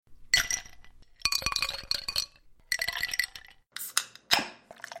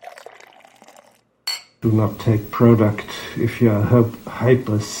Do not take product if you are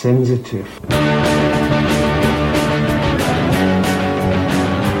hypersensitive.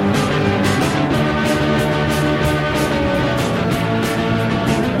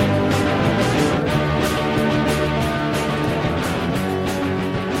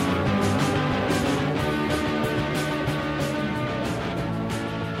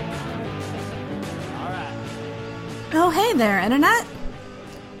 Oh, hey there, Internet!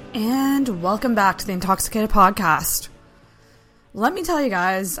 And welcome back to the Intoxicated Podcast. Let me tell you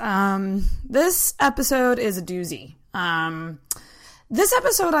guys, this episode is a doozy. This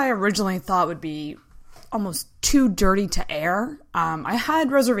episode I originally thought would be almost too dirty to air. I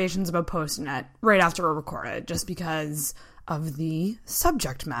had reservations about posting it right after we recorded, just because of the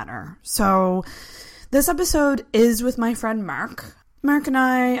subject matter. So, this episode is with my friend Mark. Mark and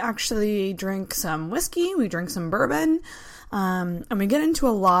I actually drink some whiskey, we drink some bourbon, and we get into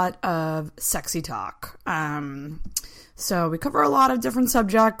a lot of sexy talk. So we cover a lot of different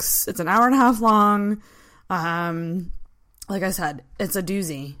subjects. It's an hour and a half long. Like I said, it's a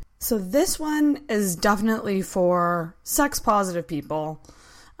doozy. So this one is definitely for sex positive people.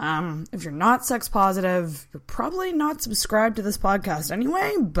 If you're not sex positive, you're probably not subscribed to this podcast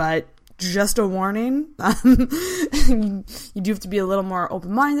anyway, but just a warning, you do have to be a little more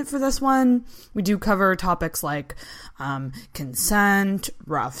open-minded for this one. We do cover topics like consent,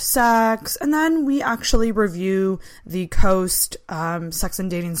 rough sex, and then we actually review the Coast Sex and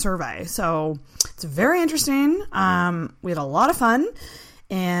Dating Survey. So it's very interesting. We had a lot of fun,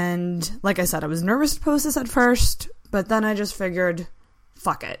 and like I said, I was nervous to post this at first, but then I just figured,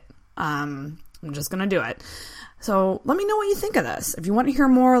 fuck it. I'm just gonna do it. So let me know what you think of this, if you want to hear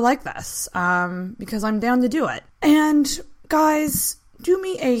more like this, because I'm down to do it. And guys, do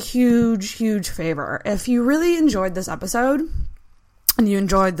me a huge, huge favor. If you really enjoyed this episode, and you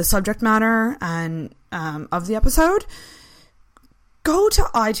enjoyed the subject matter and of the episode, go to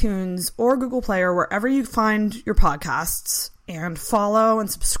iTunes or Google Play or wherever you find your podcasts and follow and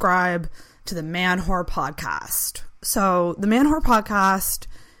subscribe to the Man Whore Podcast. So the Man Whore Podcast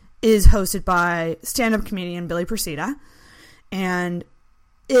is hosted by stand-up comedian Billy Procida, and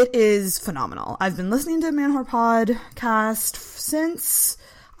it is phenomenal. I've been listening to Man Whore Podcast since,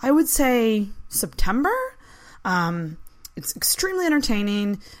 I would say, September. It's extremely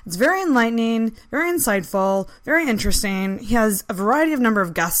entertaining. It's very enlightening, very insightful, very interesting. He has a variety of number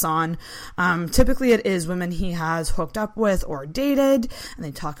of guests on. Typically it is women he has hooked up with or dated, and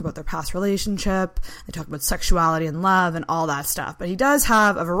they talk about their past relationship. They talk about sexuality and love and all that stuff. But he does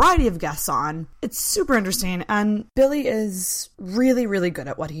have a variety of guests on. It's super interesting, and Billy is really, really good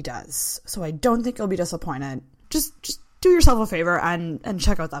at what he does. So I don't think you'll be disappointed. Just do yourself a favor and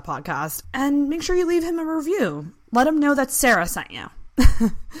check out that podcast, and make sure you leave him a review. Let him know that Sarah sent you.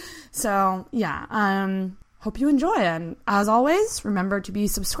 So, yeah, hope you enjoy. And as always, remember to be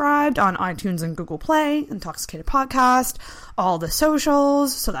subscribed on iTunes and Google Play, Intoxicated Podcast, all the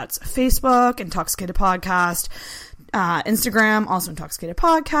socials. So that's Facebook, Intoxicated Podcast, Instagram, also Intoxicated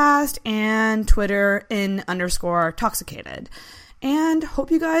Podcast, and Twitter _Toxicated. And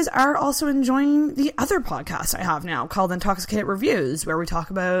hope you guys are also enjoying the other podcast I have now called Intoxicated Reviews, where we talk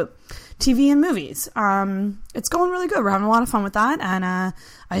about TV and movies. It's going really good. We're having a lot of fun with that, and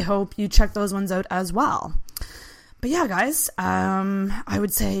I hope you check those ones out as well. But yeah, guys, I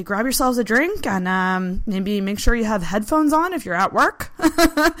would say grab yourselves a drink and maybe make sure you have headphones on if you're at work,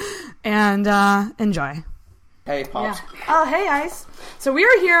 and enjoy. Hey, Pops. Yeah. Oh, hey, Ice. So we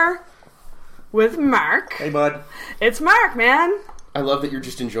are here with Mark. Hey, bud. It's Mark, man. I love that you're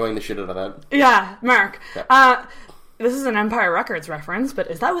just enjoying the shit out of that. Yeah, Mark. Yeah. This is an Empire Records reference,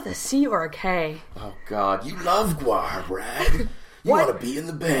 but is that with a C or a K? Oh, God. You love Guar, Brad. You want to be in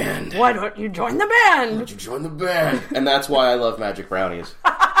the band. Why don't you join the band? Why don't you join the band? And that's why I love Magic Brownies.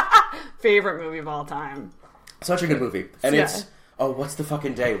 Favorite movie of all time. Such a good movie. And it's... Oh, what's the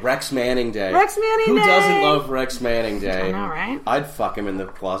fucking day? Rex Manning Day. Rex Manning Who Day! Who doesn't love Rex Manning Day? I know, right? I'd fuck him in the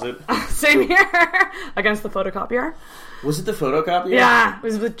closet. Same here. Against the photocopier. Was it the photocopier? Yeah, it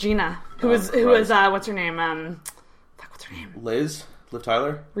was with Gina. Who was what's her name? What's her name? Liv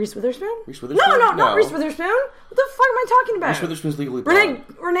Tyler? Reese Witherspoon? Reese Witherspoon? No, not Reese Witherspoon. What the fuck am I talking about? Reese Witherspoon's Legally Blonde.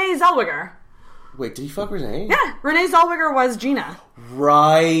 Renee Zellweger. Wait, did he fuck Renee? Yeah, Renee Zellweger was Gina.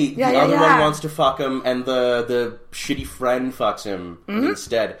 Right. Yeah, the other yeah. one wants to fuck him, and the shitty friend fucks him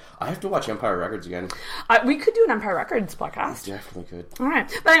instead. I have to watch Empire Records again. We could do an Empire Records podcast. We definitely could. All right.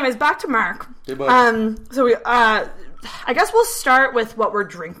 But anyways, back to Mark. Hey, bud. So we, I guess we'll start with what we're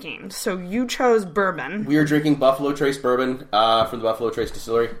drinking. So you chose bourbon. We are drinking Buffalo Trace bourbon from the Buffalo Trace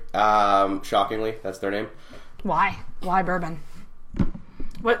Distillery. Shockingly, that's their name. Why? Why bourbon?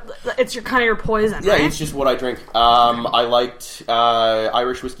 What? It's your kind of your poison, Yeah, right? it's just what I drink. I liked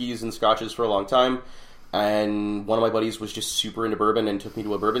Irish whiskeys and scotches for a long time, and one of my buddies was just super into bourbon and took me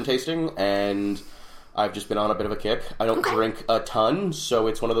to a bourbon tasting, and I've just been on a bit of a kick. I don't drink a ton, so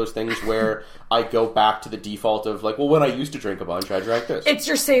it's one of those things where I go back to the default of like, well, when I used to drink a bunch, I drank this. It's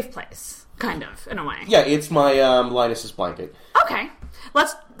your safe place, kind of, in a way. Yeah, it's my Linus's blanket. Okay,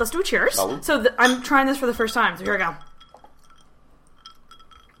 let's do a cheers. Salud. So I'm trying this for the first time, so here I go.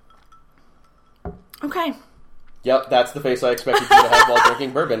 Okay. Yep, that's the face I expected you to have while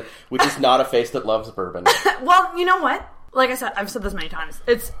drinking bourbon, which is not a face that loves bourbon. Well, you know what? Like I said, I've said this many times.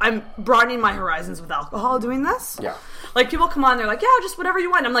 I'm broadening my horizons with alcohol doing this. Yeah. Like, people come on, they're like, yeah, just whatever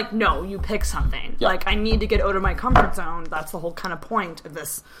you want. I'm like, no, you pick something. Yeah. Like, I need to get out of my comfort zone. That's the whole kind of point of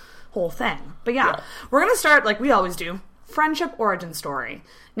this whole thing. But yeah. We're going to start, like we always do, friendship origin story.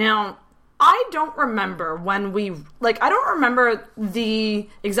 Now, I don't remember I don't remember the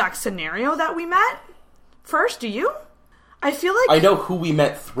exact scenario that we met first. Do you? I feel like... I know who we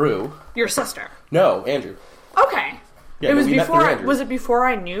met through. Your sister. No, Andrew. Okay. Yeah, it was we met through before... Andrew. Was it before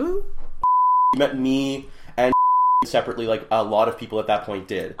I knew? You met me and separately, like a lot of people at that point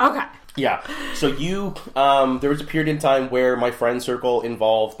did. Okay. Yeah. So you, there was a period in time where my friend circle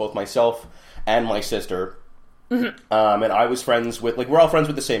involved both myself and my sister. Mm-hmm. And I was friends with, like, we're all friends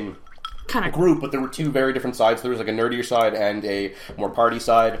with the same kind of group, but there were two very different sides. There was like a nerdier side and a more party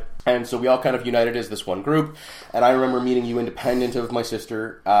side. And so we all kind of united as this one group. And I remember meeting you independent of my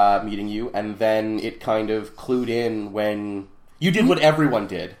sister meeting you. And then it kind of clued in when you did what everyone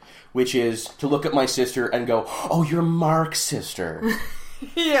did, which is to look at my sister and go, oh, you're Mark's sister.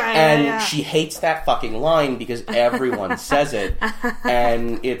 Yeah. She hates that fucking line because everyone says it.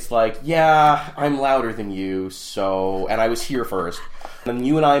 And it's like, yeah, I'm louder than you, so... And I was here first. And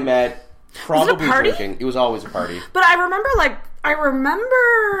you and I met probably was it a party? drinking. It was always a party. But I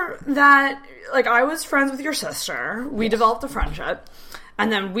remember that, like, I was friends with your sister. We developed a friendship.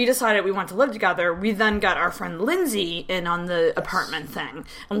 And then we decided we wanted to live together. We then got our friend Lindsay in on the apartment thing.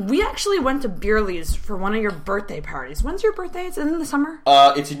 And we actually went to Beerley's for one of your birthday parties. When's your birthday? It's in the summer?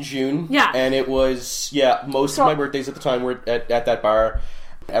 It's in June. Yeah. And it was, most of my birthdays at the time were at that bar.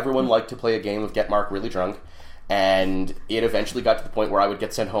 Everyone liked to play a game of Get Mark Really Drunk. And it eventually got to the point where I would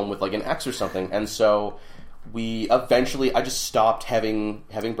get sent home with, like, an X or something. And so... I just stopped having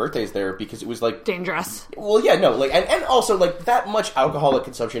birthdays there because it was like dangerous. Well, yeah, no, like, and also like that much alcoholic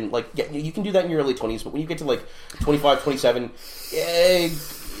consumption, like, yeah, you can do that in your early 20s, but when you get to like 25, 27,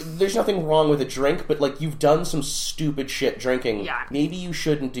 there's nothing wrong with a drink, but like you've done some stupid shit drinking. Yeah. Maybe you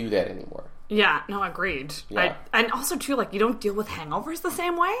shouldn't do that anymore. Yeah, no, agreed. Yeah. And also too, like, you don't deal with hangovers the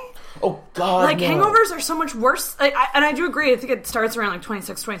same way. Oh God, like no. hangovers are so much worse. And I do agree. I think it starts around like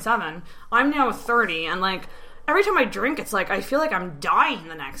 26, 27. I'm now 30, and like every time I drink, it's like I feel like I'm dying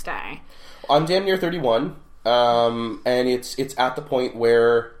the next day. I'm damn near 31, and it's at the point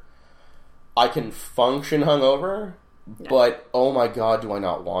where I can function hungover. But, oh my God, do I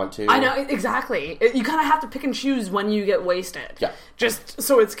not want to? I know, exactly. You kind of have to pick and choose when you get wasted. Yeah. Just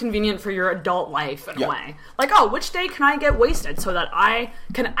so it's convenient for your adult life in a way. Like, oh, which day can I get wasted so that I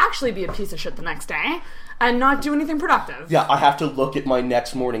can actually be a piece of shit the next day and not do anything productive? Yeah, I have to look at my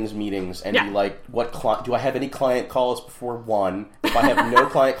next morning's meetings and be like, do I have any client calls before 1? If I have no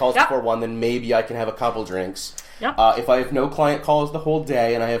client calls before 1, then maybe I can have a couple drinks. Yep. If I have no client calls the whole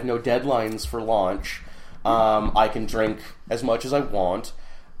day and I have no deadlines for launch... I can drink as much as I want,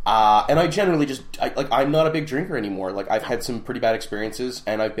 and I generally I'm not a big drinker anymore. Like, I've had some pretty bad experiences,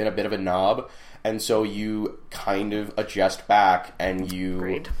 and I've been a bit of a knob, and so you kind of adjust back, and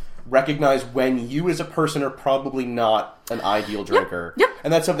you recognize when you as a person are probably not an ideal drinker. Yep.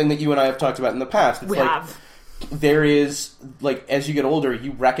 And that's something that you and I have talked about in the past. It's there is, like, as you get older,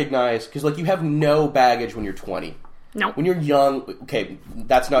 you recognize, because, like, you have no baggage when you're 20. No. When you're young, okay,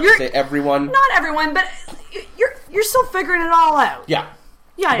 that's not to say everyone. Not everyone, but you're still figuring it all out. Yeah.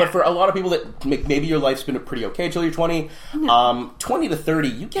 Yeah. But for a lot of people that maybe your life's been pretty okay till you're 20, 20 to 30,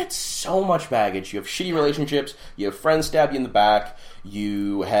 you get so much baggage. You have shitty relationships, you have friends stab you in the back,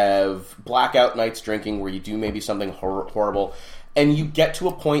 you have blackout nights drinking where you do maybe something horrible, and you get to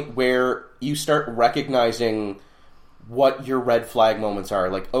a point where you start recognizing what your red flag moments are.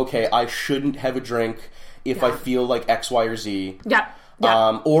 Like, okay, I shouldn't have a drink if I feel like X, Y, or Z.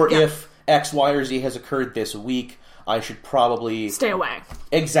 If X, Y, or Z has occurred this week, I should probably... stay away.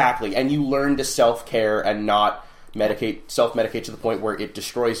 Exactly. And you learn to self-care and not self-medicate to the point where it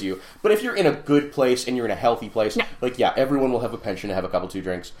destroys you. But if you're in a good place and you're in a healthy place, everyone will have a pension to have a couple, 2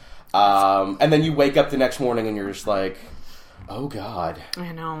 drinks. And then you wake up the next morning and you're just like, oh God.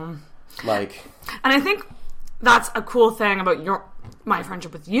 I know. Like... And I think that's a cool thing about my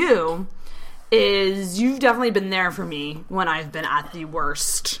friendship with you, is you've definitely been there for me when I've been at the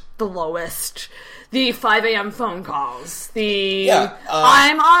worst, the lowest, the 5 a.m. phone calls, I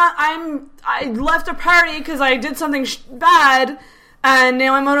left a party because I did something bad, and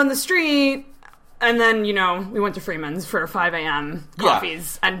now I'm out on the street, and then, we went to Freeman's for 5 a.m.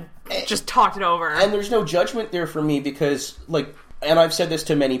 coffees, and just talked it over. And there's no judgment there for me because, and I've said this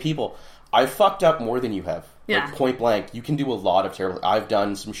to many people, I've fucked up more than you have. Yeah. Point blank. You can do a lot of terrible... I've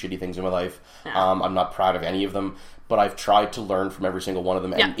done some shitty things in my life. Yeah. I'm not proud of any of them, but I've tried to learn from every single one of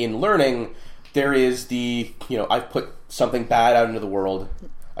them. And in learning, there is I've put something bad out into the world.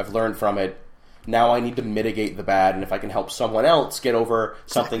 I've learned from it. Now I need to mitigate the bad, and if I can help someone else get over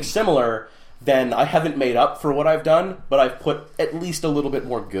something similar, then I haven't made up for what I've done, but I've put at least a little bit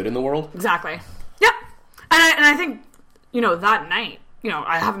more good in the world. Exactly. Yep. And I think, that night,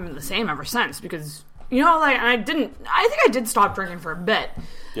 I haven't been the same ever since, because, I think I did stop drinking for a bit.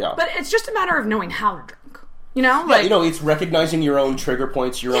 Yeah. But it's just a matter of knowing how to drink. It's recognizing your own trigger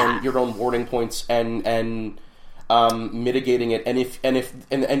points, your own warning points, and mitigating it.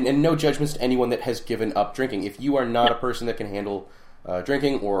 And no judgments to anyone that has given up drinking. If you are not a person that can handle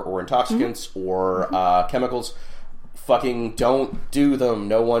drinking or intoxicants or chemicals, fucking don't do them.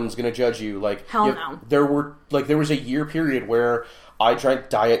 No one's gonna judge you. Hell no. There was a year period where I drank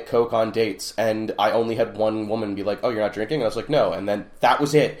Diet Coke on dates, and I only had one woman be like, "Oh, you're not drinking?" And I was like, "No." And then that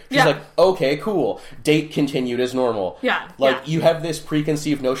was it. She's like, "Okay, cool." Date continued as normal. Yeah. You have this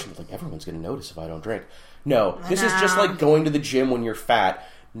preconceived notion of, everyone's gonna notice if I don't drink. No, this is just like going to the gym when you're fat.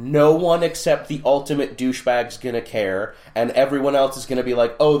 No one except the ultimate douchebag's gonna care, and everyone else is gonna be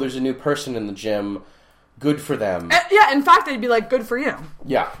like, "Oh, there's a new person in the gym. Good for them." Yeah, in fact, they'd be like, "Good for you."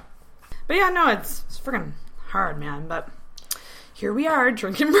 Yeah. But yeah, no, it's freaking hard, man. But here we are,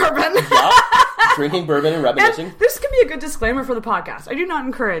 drinking bourbon. Drinking bourbon and reminiscing. And this could be a good disclaimer for the podcast. I do not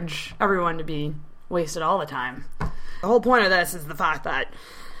encourage everyone to be wasted all the time. The whole point of this is the fact that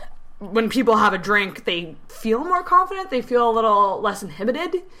when people have a drink, they feel more confident, they feel a little less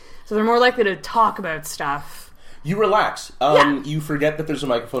inhibited, so they're more likely to talk about stuff. You relax. You forget that there's a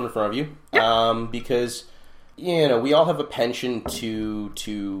microphone in front of you, because, we all have a penchant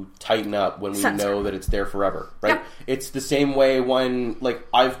to tighten up when we know that it's there forever, right? Yep. It's the same way when, we've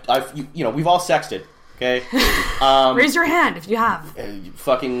all sexted, okay? Raise your hand if you have.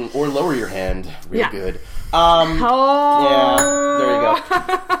 Or lower your hand. Real good. Yeah, there you go.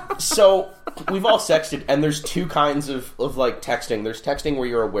 So, we've all sexted, and there's two kinds of texting. There's texting where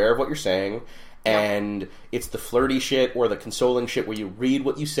you're aware of what you're saying, and it's the flirty shit or the consoling shit where you read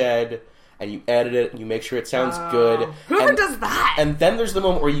what you said, and you edit it, and you make sure it sounds good. Whoever does that? And then there's the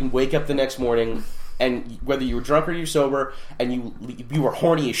moment where you wake up the next morning, and whether you were drunk or you're sober, and you were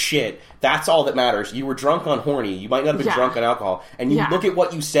horny as shit, that's all that matters. You were drunk on horny. You might not have been drunk on alcohol. And you look at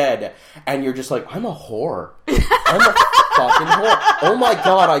what you said, and you're just like, I'm a whore. I'm a fucking whore. Oh my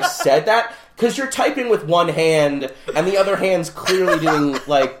god, I said that? Because you're typing with one hand, and the other hand's clearly doing,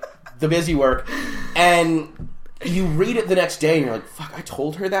 the busy work. And you read it the next day, and you're like, fuck, I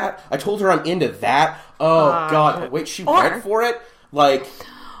told her that? I told her I'm into that? Oh, god. Wait, she went for it?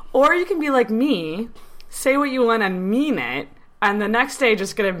 Or you can be like me, say what you want and mean it, and the next day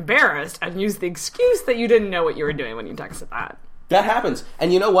just get embarrassed and use the excuse that you didn't know what you were doing when you texted that. That happens.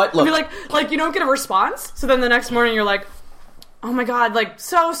 And you know what? Look, be like you don't get a response, so then the next morning you're like, oh my god,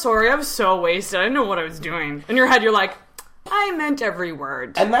 so sorry, I was so wasted, I didn't know what I was doing. In your head you're like, I meant every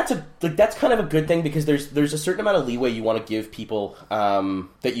word. And that's kind of a good thing, because there's a certain amount of leeway you want to give people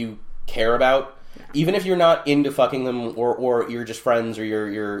that you care about. Even if you're not into fucking them, or you're just friends, or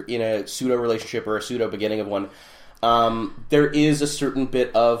you're in a pseudo relationship or a pseudo beginning of one, there is a certain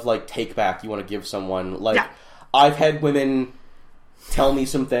bit of take back you want to give someone. I've had women tell me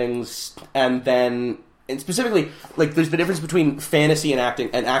some things, and specifically, there's the difference between fantasy and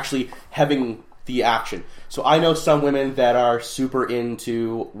acting, and actually having the action. So I know some women that are super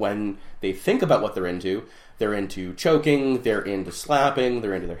into, when they think about what they're into choking, they're into slapping,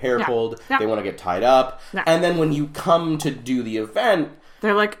 they're into their hair pulled, they want to get tied up. And then when you come to do the event,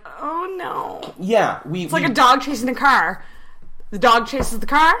 they're like, oh no. Yeah. It's like a dog chasing a car. The dog chases the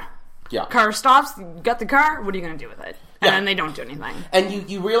car. Yeah. Car stops, you got the car, what are you going to do with it? And then they don't do anything. And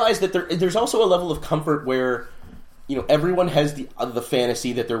you realize that there's also a level of comfort where, everyone has the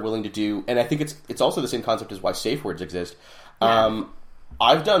fantasy that they're willing to do. And I think it's also the same concept as why safe words exist. Yeah.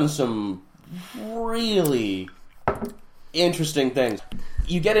 I've done some really interesting things.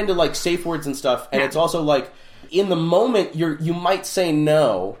 You get into safe words and stuff, and it's also in the moment you might say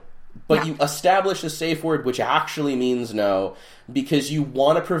no, But you establish a safe word which actually means no because you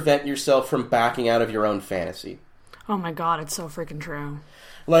want to prevent yourself from backing out of your own fantasy. Oh my god, it's so freaking true.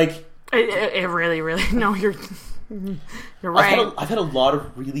 Like... It really, really... No, you're right. I've had a lot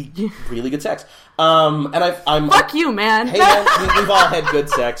of really, really good sex. And I'm... Fuck you, man. Hey, man, we've all had good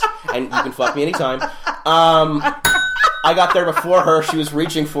sex, and you can fuck me anytime. I got there before her. She was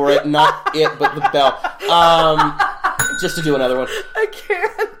reaching for it, not it, but the bell. Just to do another one. I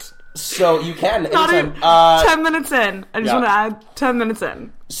can't. So you can anytime. 10 minutes in. I just want to add 10 minutes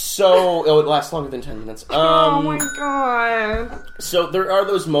in. So it lasts longer than 10 minutes. Oh my god. So there are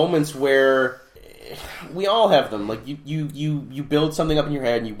those moments where we all have them. Like you build something up in your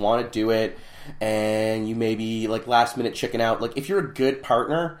head and you want to do it, and you maybe like last minute chicken out. Like if you're a good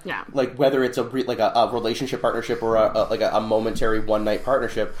partner, like whether it's a relationship partnership or a momentary one night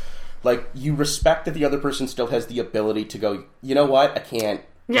partnership, like you respect that the other person still has the ability to go, you know what, I can't.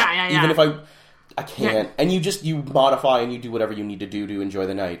 Yeah. Even if I can't. Yeah. And you modify and you do whatever you need to do to enjoy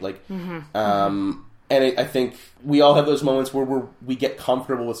the night. Like, and I think we all have those moments where we get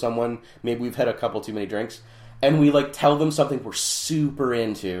comfortable with someone. Maybe we've had a couple too many drinks, and we like tell them something we're super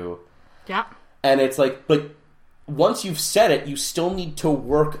into. Yeah. And it's like, but once you've said it, you still need to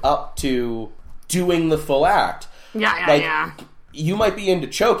work up to doing the full act. Yeah. You might be into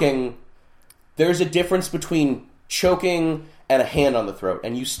choking. There's a difference between choking and a hand on the throat,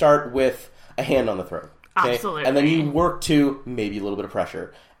 and you start with a hand on the throat. Okay? Absolutely. And then you work to maybe a little bit of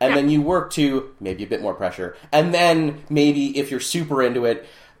pressure. And then you work to maybe a bit more pressure. And then maybe if you're super into it,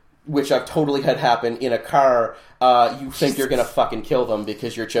 which I've totally had happen in a car, you think you're going to fucking kill them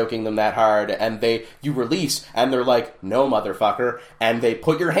because you're choking them that hard, and you release, and they're like, no, motherfucker, and they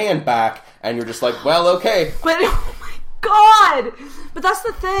put your hand back, and you're just like, well, okay. But, oh my god! But that's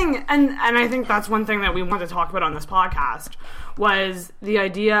the thing, and I think that's one thing that we want to talk about on this podcast, was the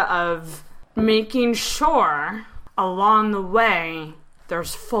idea of making sure along the way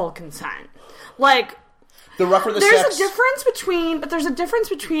there's full consent. Like, the rougher the there's sex. There's a difference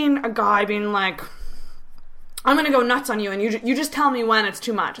between a guy being like, I'm gonna go nuts on you, and you just tell me when it's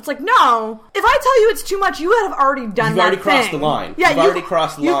too much. It's like, no. If I tell you it's too much, you have already done that thing. You've already crossed the line. Yeah, you've already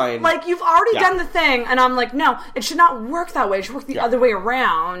crossed the line. Like, you've already done the thing, and I'm like, no, it should not work that way. It should work the other way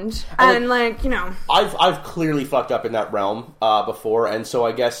around. And like, you know. I've clearly fucked up in that realm before, and so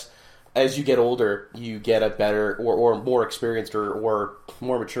I guess as you get older, you get a better, or more experienced, or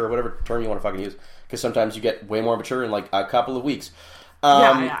more mature, whatever term you want to fucking use, because sometimes you get way more mature in like a couple of weeks.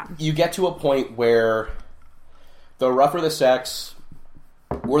 You get to a point where the rougher the sex,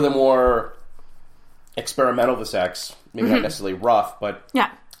 or the more experimental the sex, maybe not necessarily rough, but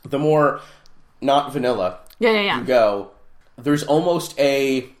the more not vanilla you go, there's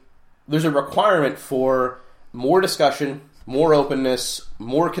a requirement for more discussion, more openness,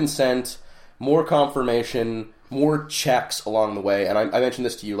 more consent, more confirmation, more checks along the way. And I mentioned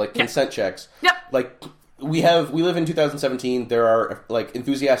this to you, like consent checks. Yep. Like we live in 2017. There are like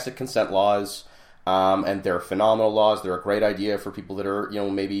enthusiastic consent laws. And they're phenomenal laws. They're a great idea for people that are,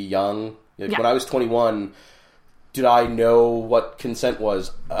 maybe young. Like when I was 21, did I know what consent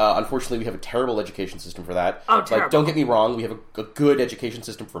was? Unfortunately, we have a terrible education system for that. Oh, terrible. Like, don't get me wrong, we have a good education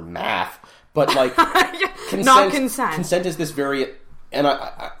system for math, but like, not consent. Consent is this very, and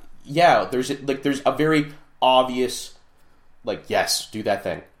there's a very obvious, like, yes, do that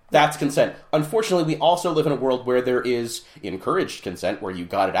thing. That's consent. Unfortunately, we also live in a world where there is encouraged consent, where you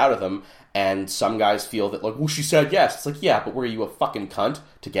got it out of them, and some guys feel that, like, well, she said yes. It's like, yeah, but were you a fucking cunt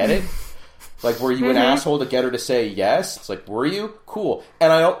to get it? Like, were you an asshole to get her to say yes? It's like, were you? Cool.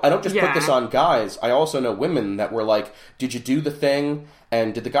 And I don't just put this on guys. I also know women that were like, did you do the thing,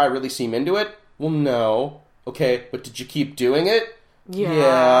 and did the guy really seem into it? Well, no. Okay, but did you keep doing it?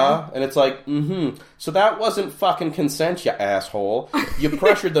 Yeah. And it's like, so that wasn't fucking consent, you asshole. You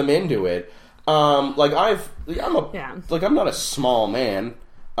pressured them into it. I'm not a small man.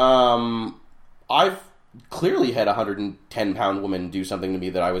 I've clearly had a 110-pound woman do something to me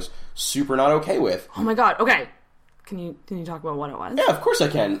that I was super not okay with. Oh my god, okay. Can you talk about what it was? Yeah, of course I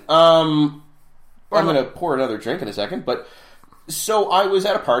can. I'm going to pour another drink in a second, but so I was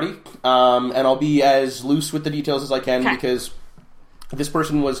at a party, and I'll be as loose with the details as I can because this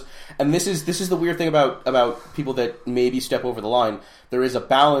person was, and this is the weird thing about people that maybe step over the line. There is a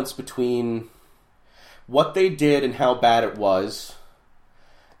balance between what they did and how bad it was,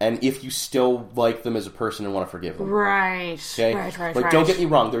 and if you still like them as a person and want to forgive them. Right. Okay? Right. Don't get me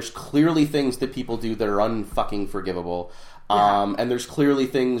wrong. There's clearly things that people do that are unfucking forgivable. And there's clearly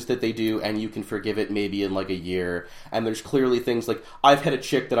things that they do, and you can forgive it maybe in like a year. And there's clearly things like, I've had a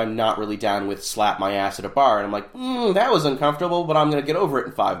chick that I'm not really down with slap my ass at a bar, and I'm like, that was uncomfortable, but I'm going to get over it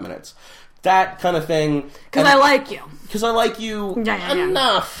in 5 minutes. That kind of thing. Because I like you. Because I like you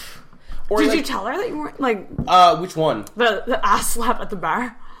enough. Or Did you tell her that you weren't, like... which one? The ass slap at the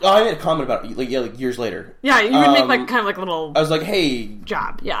bar? Oh, I made a comment about it, like years later. Yeah, you would make, like, kind of like a little... I was like, hey...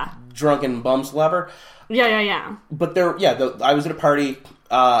 Job, yeah. Drunken bum slapper. Yeah. But I was at a party,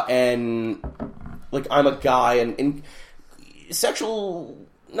 and, like, I'm a guy, and sexual...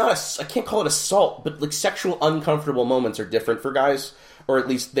 I can't call it assault, but, like, sexual uncomfortable moments are different for guys, or at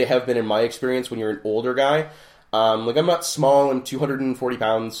least they have been in my experience when you're an older guy. Like, I'm not small, I'm 240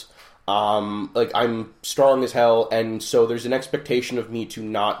 pounds, like, I'm strong as hell, and so there's an expectation of me to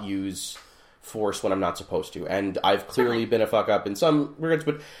not use force when I'm not supposed to, and I've clearly been a fuck up in some regards,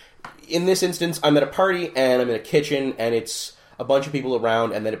 but in this instance, I'm at a party, and I'm in a kitchen, and it's a bunch of people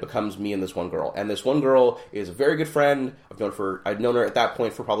around, and then it becomes me and this one girl, and this one girl is a very good friend. I'd known her at that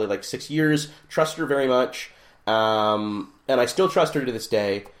point for probably, like, 6 years, trust her very much, and I still trust her to this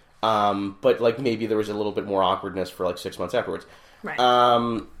day, but, like, maybe there was a little bit more awkwardness for, like, 6 months afterwards. Right.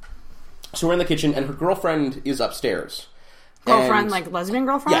 So we're in the kitchen, and her girlfriend is upstairs. Girlfriend, like lesbian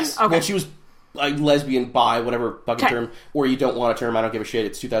girlfriend? Yes. Okay. Well, she was like lesbian, bi, whatever fucking term, or you don't want a term, I don't give a shit,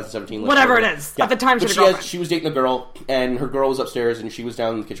 it's 2017. Whatever it is. Yeah. At the time, she was dating a girl, and her girl was upstairs, and she was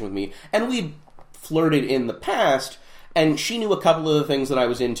down in the kitchen with me, and we flirted in the past, and she knew a couple of the things that I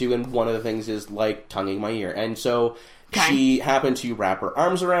was into, and one of the things is, like, tonguing my ear, and so... Okay. She happened to wrap her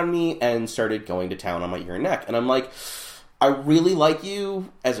arms around me and started going to town on my ear and neck. And I'm like, I really like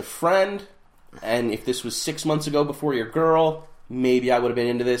you as a friend, and if this was 6 months ago before your girl, maybe I would have been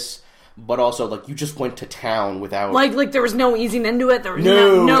into this. But also, like, you just went to town without... Like there was no easing into it? There was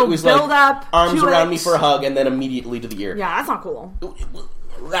no it was build-up like, arms around me for a hug, and then immediately to the ear. Yeah, that's not cool.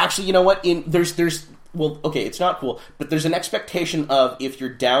 Actually, you know what? There's... Well, okay, it's not cool, but there's an expectation of if you're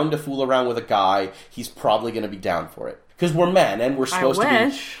down to fool around with a guy, he's probably going to be down for it. Because we're men, and we're supposed to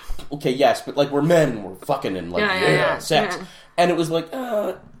be... Okay, yes, but, like, we're men, and we're fucking and, like, sex. Yeah. And it was like,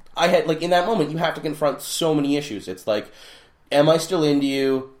 I had, like, in that moment, you have to confront so many issues. It's like, am I still into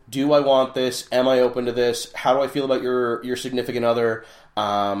you? Do I want this? Am I open to this? How do I feel about your significant other?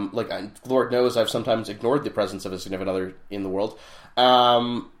 Lord knows I've sometimes ignored the presence of a significant other in the world.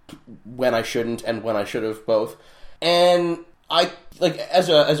 When I shouldn't and when I should have, both. And I, like, as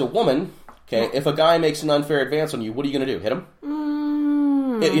a woman, okay, if a guy makes an unfair advance on you, what are you going to do? Hit him?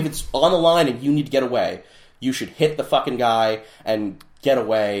 If it's on the line and you need to get away, you should hit the fucking guy and get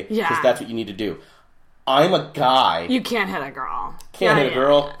away, because that's what you need to do. I'm a guy. You can't hit a girl. Can't hit a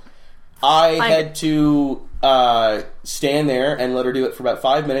girl. I had to stand there and let her do it for about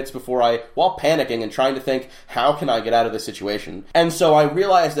 5 minutes while panicking and trying to think, how can I get out of this situation? And so I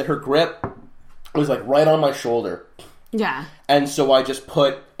realized that her grip was, like, right on my shoulder. Yeah. And so I just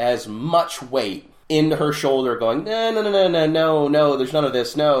put as much weight into her shoulder, going, no, there's none of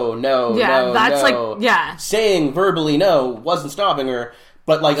this, no. Yeah, that's no. like, yeah. Saying verbally no wasn't stopping her,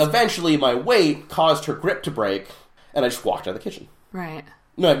 but, like, eventually my weight caused her grip to break, and I just walked out of the kitchen. Right.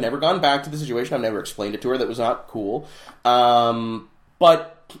 No, I've never gone back to the situation. I've never explained it to her. That was not cool.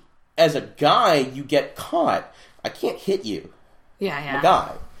 But as a guy, you get caught. I can't hit you. Yeah. I'm a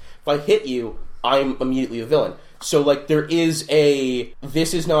guy. If I hit you, I'm immediately a villain. So, like, there is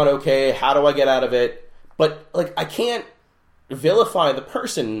this is not okay. How do I get out of it? But, like, I can't vilify the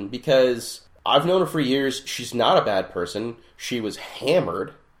person because I've known her for years. She's not a bad person. She was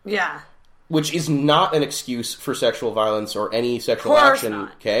hammered. Yeah. Which is not an excuse for sexual violence or any sexual action,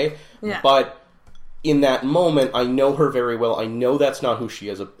 okay? Yeah. But in that moment, I know her very well. I know that's not who she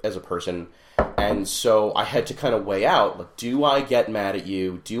is as a person. And so I had to kind of weigh out, like, do I get mad at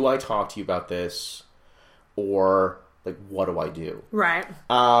you? Do I talk to you about this? Or, like, what do I do? Right.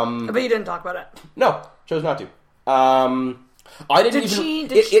 But you didn't talk about it. No, chose not to. I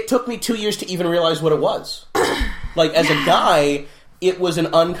didn't it took me 2 years to even realize what it was. Like, as a guy... It was an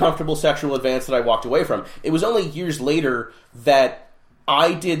uncomfortable sexual advance that I walked away from. It was only years later that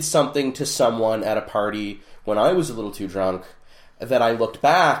I did something to someone at a party when I was a little too drunk that I looked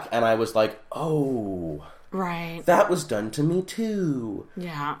back and I was like, oh, right, that was done to me too.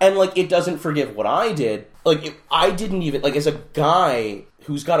 Yeah. And, like, it doesn't forgive what I did. Like, I didn't even, like, as a guy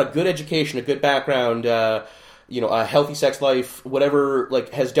who's got a good education, a good background, a healthy sex life, whatever, like,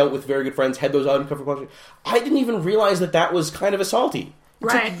 has dealt with very good friends, had those uncomfortable questions. I didn't even realize that was kind of assaulty. It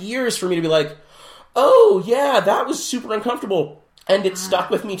took years for me to be like, oh, yeah, that was super uncomfortable. And it stuck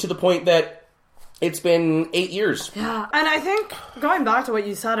with me to the point that it's been 8 years. Yeah, and I think, going back to what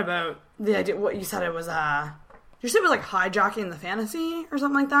you said about the idea, what you said it was, you say it was like hijacking the fantasy or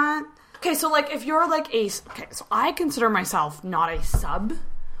something like that? Okay, so like if you're like okay, so I consider myself not a sub,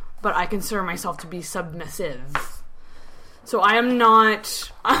 but I consider myself to be submissive. So I am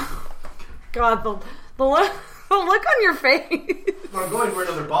not. God, the look on your face. I'm going for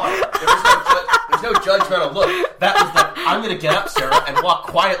another bottle. There's no judgmental look. That was the, I'm going to get up, Sarah, and walk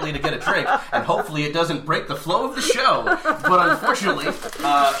quietly to get a drink, and hopefully it doesn't break the flow of the show. But unfortunately,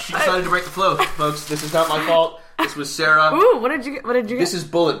 she decided to break the flow, folks. This is not my fault. This was Sarah. Ooh, what did you get? This is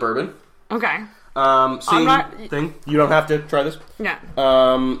Bullet Bourbon. Okay. Thing. You don't have to try this. Yeah.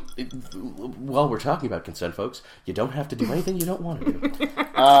 Well, we're talking about consent, folks. You don't have to do anything you don't want to do.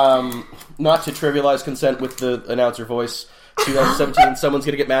 Not to trivialize consent with the announcer voice. 2017. Someone's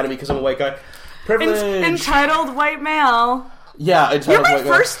gonna get mad at me because I'm a white guy. Privilege. Entitled white male. Yeah, entitled white male.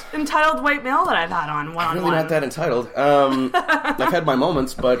 You're my first entitled white male that I've had on one-on-one. I'm really not that entitled. I've had my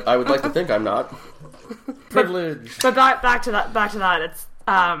moments, but I would like to think I'm not. Privilege. But back to that. It's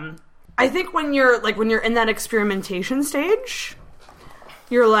I think when you're in that experimentation stage,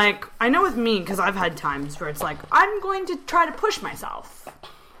 you're like, I know with me, because I've had times where it's like, I'm going to try to push myself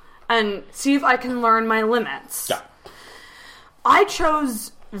and see if I can learn my limits. Yeah. I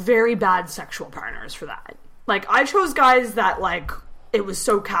chose very bad sexual partners for that. Like, I chose guys that, like, it was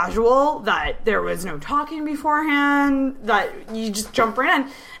so casual that there was no talking beforehand, that you just jump right in.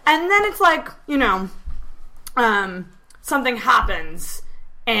 And then it's like, you know, something happens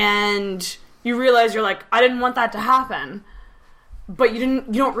and you realize you're like, I didn't want that to happen. But you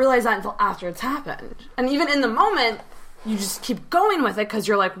don't realize that until after it's happened. And even in the moment, you just keep going with it because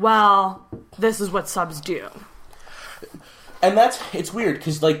you're like, well, this is what subs do. And it's weird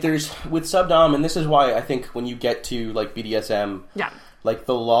because, like, there's, with subdom, and this is why I think when you get to, like, BDSM, yeah, like,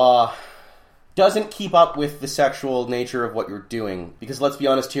 the law doesn't keep up with the sexual nature of what you're doing. Because let's be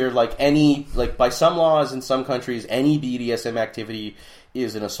honest here, like, by some laws in some countries, any BDSM activity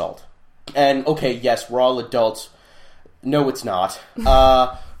is an assault. And, okay, yes, we're all adults. No, it's not.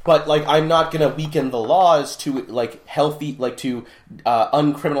 But, like, I'm not going to weaken the laws to, like, to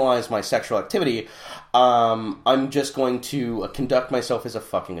uncriminalize my sexual activity. I'm just going to conduct myself as a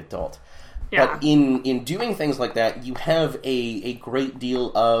fucking adult. Yeah. But in doing things like that, you have a great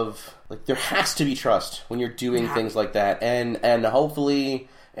deal of, like, there has to be trust when you're doing things like that. And hopefully,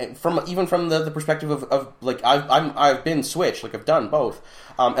 from the perspective of like, I've been switched, like, I've done both.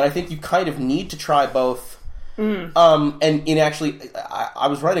 And I think you kind of need to try both. And I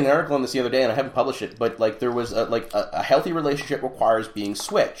was writing an article on this the other day, and I haven't published it, but, like, there was a healthy relationship requires being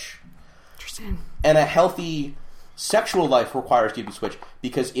switch. Interesting. And a healthy sexual life requires you to be switch,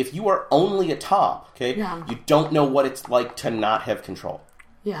 because if you are only a top, okay, you don't know what it's like to not have control.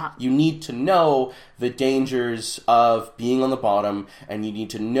 Yeah. You need to know the dangers of being on the bottom, and you need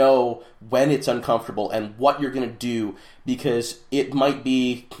to know when it's uncomfortable and what you're going to do, because it might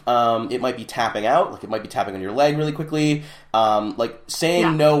be tapping out, like it might be tapping on your leg really quickly. Like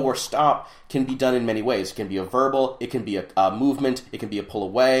saying no or stop can be done in many ways. It can be a verbal, it can be a movement, it can be a pull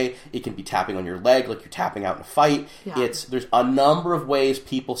away, it can be tapping on your leg like you're tapping out in a fight. Yeah. There's a number of ways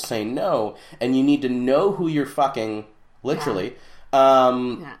people say no, and you need to know who you're fucking, literally.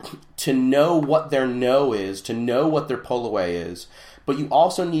 To know what their no is, to know what their pull away is, but you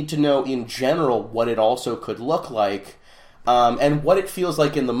also need to know in general what it also could look like, and what it feels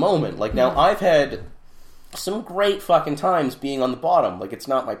like in the moment. Like, now, I've had some great fucking times being on the bottom. Like, it's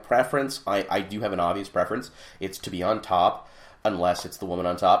not my preference. I do have an obvious preference. It's to be on top, unless it's the woman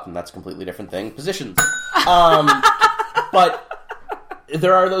on top, and that's a completely different thing. Positions. But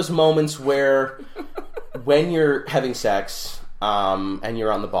there are those moments where, when you're having sex, and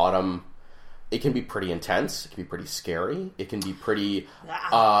you're on the bottom, it can be pretty intense. It can be pretty scary. It can be pretty,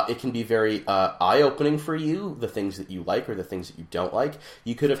 it can be very eye-opening for you, the things that you like or the things that you don't like.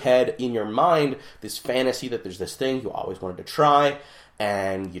 You could have had in your mind this fantasy that there's this thing you always wanted to try,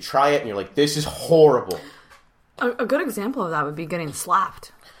 and you try it, and you're like, this is horrible. A good example of that would be getting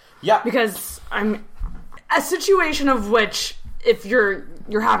slapped. Yeah. Because a situation of which, if you're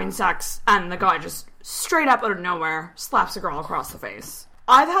having sex and the guy just straight up out of nowhere slaps a girl across the face.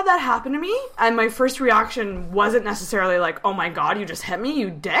 I've had that happen to me, and my first reaction wasn't necessarily like, oh my god, you just hit me, you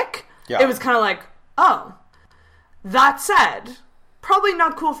dick. Yeah. It was kind of like, oh, that said, probably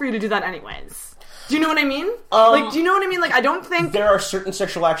not cool for you to do that anyways. Do you know what I mean? Do you know what I mean? Like, I don't think... There are certain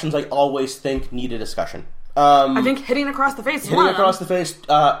sexual actions I always think need a discussion. I think hitting across the face is hitting across the face,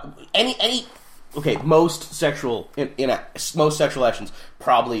 most sexual actions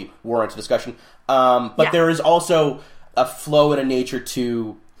probably warrant a discussion. But there is also a flow and a nature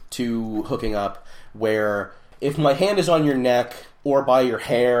to hooking up, where if my hand is on your neck or by your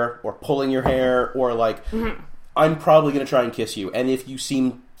hair or pulling your hair or like I'm probably going to try and kiss you. And if you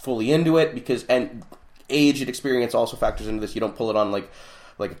seem fully into it, and age and experience also factors into this. You don't pull it on like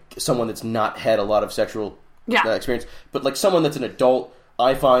someone that's not had a lot of sexual experience, but like someone that's an adult.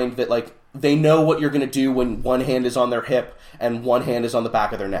 I find that like they know what you're going to do when one hand is on their hip and one hand is on the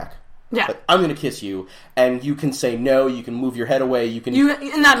back of their neck. Yeah. Like, I'm going to kiss you, and you can say no, you can move your head away, you can...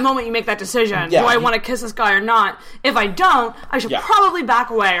 in that moment, you make that decision. Yeah, do I want to kiss this guy or not? If I don't, I should probably back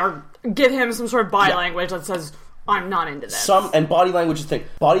away or give him some sort of body language that says, I'm not into this. And body language is the thing.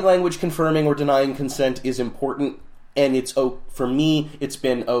 Body language confirming or denying consent is important, and for me, it's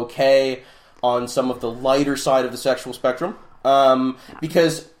been okay on some of the lighter side of the sexual spectrum,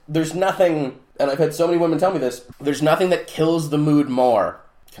 because there's nothing, and I've had so many women tell me this, there's nothing that kills the mood more.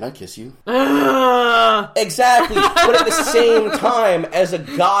 Can I kiss you? Exactly. But at the same time, as a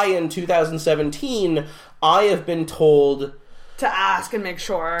guy in 2017, I have been told to ask and make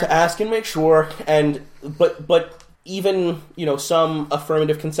sure. But even, some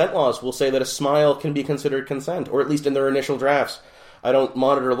affirmative consent laws will say that a smile can be considered consent, or at least in their initial drafts. I don't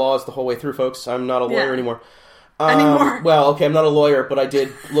monitor laws the whole way through, folks. I'm not a lawyer anymore. Well, okay, I'm not a lawyer, but I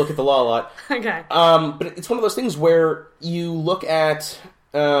did look at the law a lot. Okay. But it's one of those things where you look at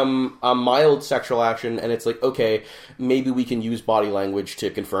a mild sexual action, and it's like, okay, maybe we can use body language to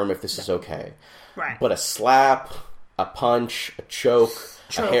confirm if this is okay. Right. But a slap, a punch, a choke.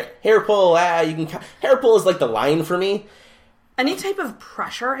 A hair pull, hair pull is like the line for me. Any type of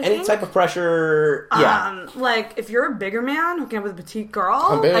pressure, I think. Type of pressure, yeah. Like, if you're a bigger man hooking up with a petite girl,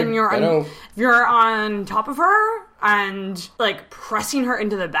 I'm big, and you're on top of her, and, like, pressing her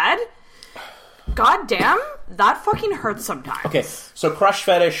into the bed, god damn, that fucking hurts sometimes. Okay, so crush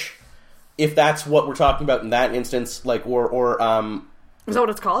fetish, if that's what we're talking about in that instance, like, or is that what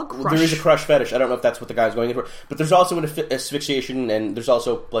it's called? Crush? There is a crush fetish. I don't know if that's what the guy's going in for. But there's also an asphyxiation, and there's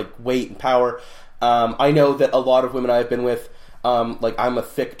also, like, weight and power. I know that a lot of women I've been with, like, I'm a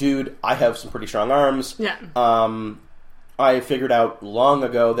thick dude. I have some pretty strong arms. Yeah. I figured out long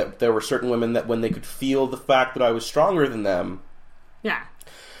ago that there were certain women that when they could feel the fact that I was stronger than them... Yeah.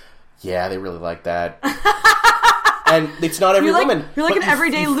 Yeah, they really like that. And it's not every woman. You're like an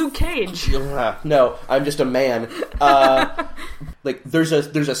everyday Luke Cage. No, I'm just a man. Like there's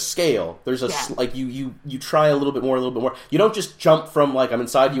a scale. There's like you try a little bit more. You don't just jump from like I'm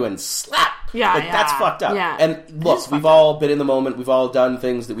inside you and slap. That's fucked up. Yeah. And look, we've all been in the moment. We've all done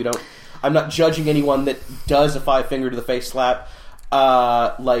things that we don't. I'm not judging anyone that does a 5-finger to the face slap.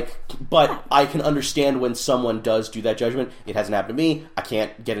 But I can understand when someone does do that judgment. It hasn't happened to me. I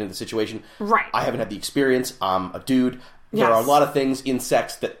can't get into the situation. Right. I haven't had the experience. I'm a dude. There are a lot of things in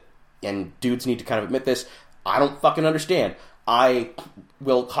sex that, and dudes need to kind of admit this, I don't fucking understand. I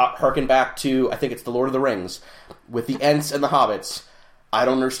will harken back to, I think it's The Lord of the Rings, with the Ents and the Hobbits. I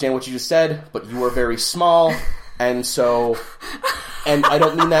don't understand what you just said, but you are very small, and so, and I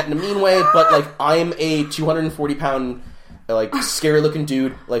don't mean that in a mean way, but like, I'm a 240-pound... like, scary-looking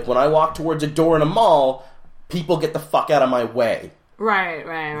dude. Like, when I walk towards a door in a mall, people get the fuck out of my way. Right.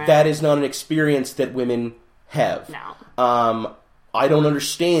 That is not an experience that women have. No. I don't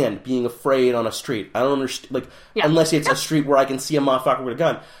understand being afraid on a street. I don't understand, like, unless it's a street where I can see a motherfucker with a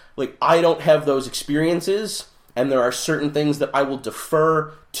gun. Like, I don't have those experiences, and there are certain things that I will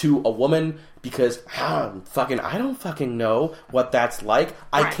defer to a woman because I don't fucking know what that's like.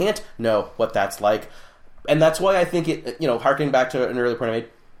 Right. I can't know what that's like. And that's why I think it, harkening back to an earlier point I made,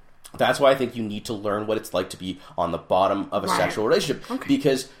 that's why I think you need to learn what it's like to be on the bottom of a sexual relationship. Okay.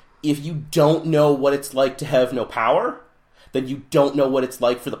 Because if you don't know what it's like to have no power, then you don't know what it's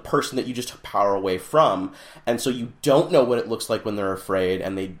like for the person that you just took power away from. And so you don't know what it looks like when they're afraid,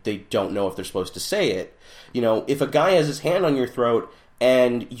 and they don't know if they're supposed to say it. If a guy has his hand on your throat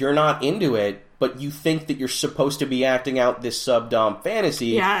and you're not into it, but you think that you're supposed to be acting out this sub-dom fantasy.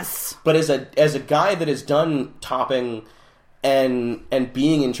 Yes. But as a guy that has done topping and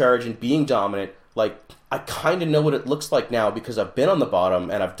being in charge and being dominant, like, I kind of know what it looks like now because I've been on the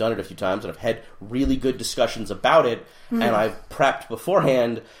bottom and I've done it a few times and I've had really good discussions about it and I've prepped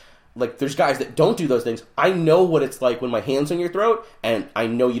beforehand. Like, there's guys that don't do those things. I know what it's like when my hand's on your throat, and I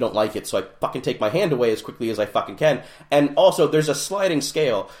know you don't like it, so I fucking take my hand away as quickly as I fucking can. And also, there's a sliding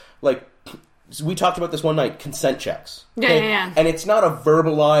scale. Like, we talked about this one night, consent checks. Okay? Yeah. And it's not a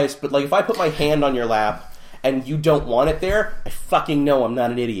verbalized, but like, if I put my hand on your lap and you don't want it there, I fucking know I'm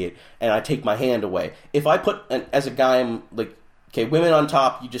not an idiot, and I take my hand away. If I put, as a guy, I'm like, okay, women on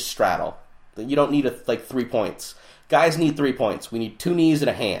top, you just straddle. You don't need 3 points. Guys need 3 points. We need 2 knees and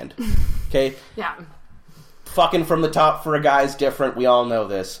a hand. Okay? Yeah. Fucking from the top for a guy is different. We all know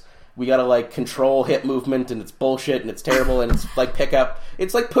this. we gotta, like, control hip movement, and it's bullshit, and it's terrible, and it's, like, pickup.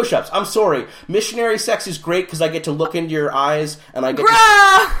 It's like push-ups. I'm sorry. Missionary sex is great because I get to look into your eyes, and I get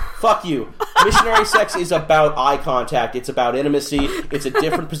to... Fuck you. Missionary sex is about eye contact. It's about intimacy. It's a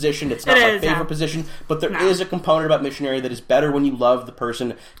different position. It's not my favorite position. But there is a component about missionary that is better when you love the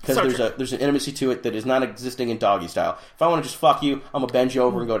person because there's an intimacy to it that is not existing in doggy style. If I want to just fuck you, I'm going to bend you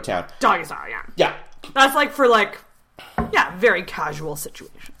over and go to town. Doggy style, yeah. Yeah. That's like for, like... Yeah, very casual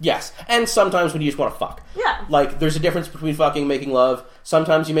situation. Yes, and sometimes when you just want to fuck. Yeah. Like, there's a difference between fucking and making love.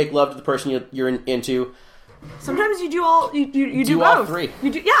 Sometimes you make love to the person you're into. Sometimes you do all... You do both. All three.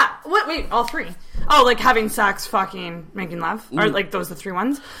 You do, yeah. Wait, all three. Oh, like having sex, fucking, making love? Or, like, those are the three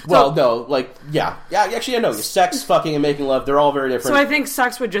ones? Well, no, like, yeah. Yeah, actually, I know. Sex, fucking, and making love, they're all very different. So I think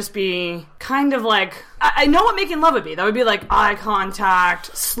sex would just be kind of like... I know what making love would be. That would be, like, eye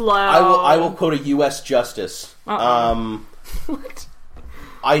contact, slow... I will quote a U.S. Justice. What?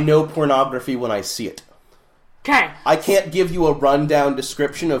 I know pornography when I see it. Okay. I can't give you a rundown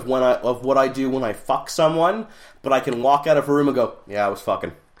description of what I do when I fuck someone, but I can walk out of a room and go, yeah, I was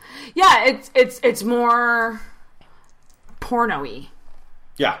fucking. Yeah, it's more porno-y.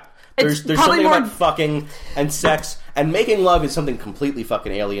 Yeah. There's something about fucking and sex, and making love is something completely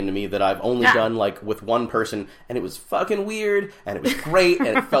fucking alien to me that I've only done, like, with one person, and it was fucking weird, and it was great,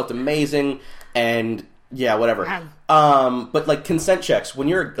 and it felt amazing, and... Yeah, whatever. But, like, consent checks, when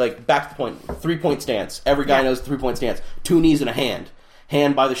you're, like, back to the point, 3-point stance. Every guy knows the 3-point stance. 2 knees and a hand.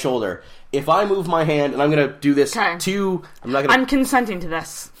 Hand by the shoulder. If I move my hand, and I'm going to do this I'm not going to... I'm consenting to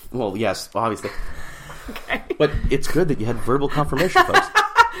this. Well, yes, obviously. Okay. But it's good that you had verbal confirmation, folks.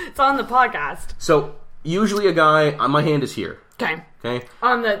 It's on the podcast. So, usually a guy, my hand is here. Okay. Okay?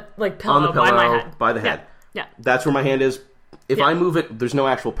 On the, like, pillow by my head. By the head. Yeah. That's where my hand is. If I move it, there's no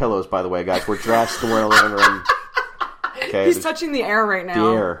actual pillows, by the way, guys. We're dressed and we're in a living room. Okay, he's touching the air right now.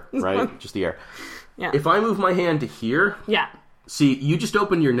 The air, right? Just the air. Yeah. If I move my hand to here... Yeah. See, you just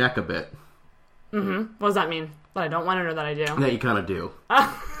open your neck a bit. Mm-hmm. What does that mean? That I don't want it or that I do? That you kind of do.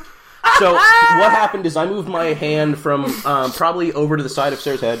 So, what happened is I moved my hand from probably over to the side of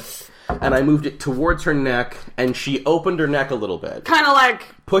Sarah's head, and I moved it towards her neck, and she opened her neck a little bit. Kind of like...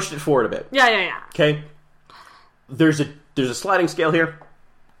 Pushed it forward a bit. Yeah. Okay? There's a sliding scale here.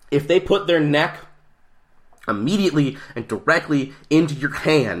 If they put their neck immediately and directly into your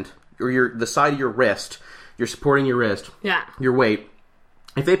hand, or the side of your wrist, you're supporting your wrist, your weight,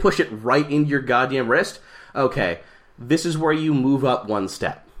 if they push it right into your goddamn wrist, okay, this is where you move up one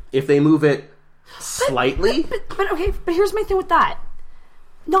step. If they move it slightly... But here's my thing with that.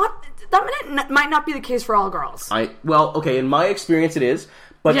 That might not be the case for all girls. Well, okay, in my experience it is,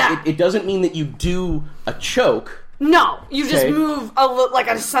 but it doesn't mean that you do a choke... No, you just move like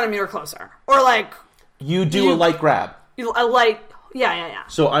a centimeter closer. Or like... You do a light grab. A light... Yeah.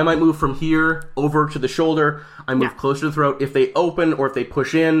 So I might move from here over to the shoulder. I move closer to the throat. If they open or if they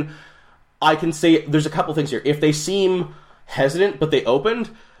push in, I can say... There's a couple things here. If they seem hesitant but they opened,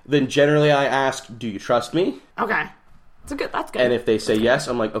 then generally I ask, do you trust me? Okay. That's good. And if they say yes,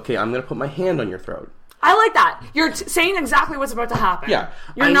 I'm like, okay, I'm going to put my hand on your throat. I like that. You're saying exactly what's about to happen. Yeah.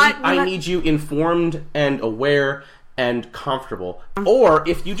 I need you informed and aware and comfortable. Or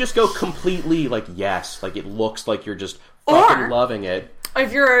if you just go completely like, yes, like it looks like you're just fucking loving it.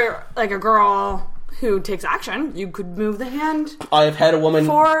 If you're like a girl who takes action, you could move the hand. I have had a woman...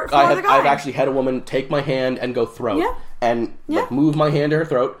 For the guy. I've actually had a woman take my hand and go throat. Yeah. And like, move my hand to her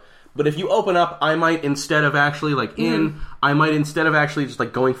throat. But if you open up, I might, instead of actually, like, I might, instead of actually just,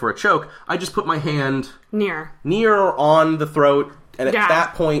 like, going for a choke, I just put my hand... Near on the throat, and at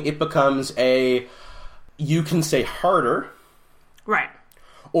that point, it becomes you can say harder. Right.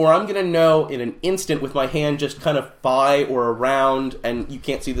 Or I'm going to know in an instant with my hand just kind of by or around, and you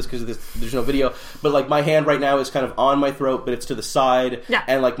can't see this because there's no video, but like my hand right now is kind of on my throat, but it's to the side,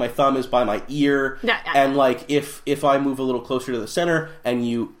 and like my thumb is by my ear, and like if I move a little closer to the center, and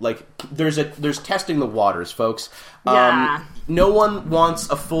you like, there's testing the waters, folks. No one wants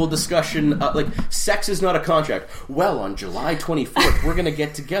a full discussion. Like, sex is not a contract. Well, on July 24th, we're going to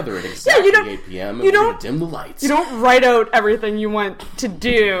get together at exactly 8 p.m. and we're going to dim the lights. You don't write out everything you want to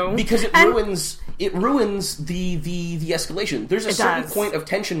do. Because it ruins the escalation. There's a certain point of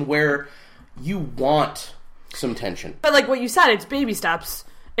tension where you want some tension. But like what you said, it's baby steps.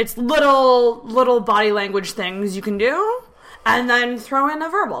 It's little body language things you can do, and then throw in a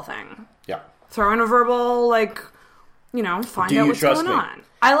verbal thing. Yeah. Throw in a verbal, like... find out what's going on.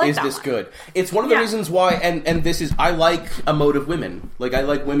 I like that. Is this good? It's one of the reasons why, and this is, I like emotive women. Like, I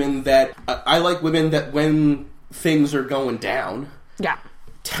like women that when things are going down,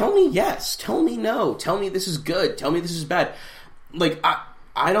 tell me yes, tell me no, tell me this is good, tell me this is bad. Like,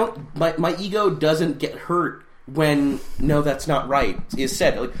 I don't. My ego doesn't get hurt when no, that's not right is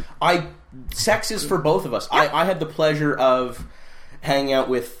said. Like sex is for both of us. I had the pleasure of hanging out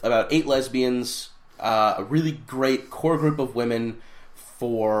with about 8 lesbians, a really great core group of women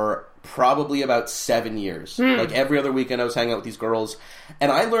for probably about 7 years. Like every other weekend I was hanging out with these girls,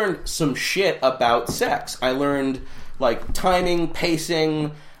 and I learned some shit about sex. I learned like timing,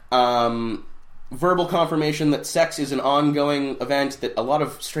 pacing, verbal confirmation that sex is an ongoing event that a lot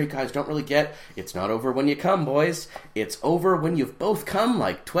of straight guys don't really get. It's not over when you come, boys. It's over when you've both come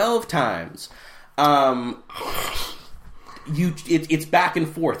like 12 times. It's back and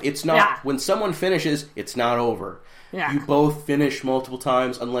forth. It's not when someone finishes, it's not over. Yeah. You both finish multiple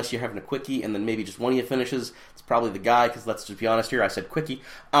times unless you're having a quickie, and then maybe just one of you finishes. It's probably the guy, because let's just be honest here, I said quickie.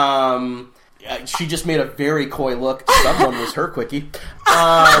 She just made a very coy look. Someone was her quickie.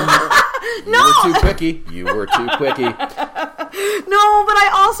 You were too quickie. You were too quickie. No, but I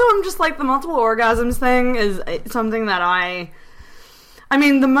also am just like, the multiple orgasms thing is something that I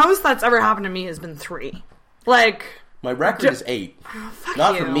mean, the most that's ever happened to me has been 3. Like, my record is 8.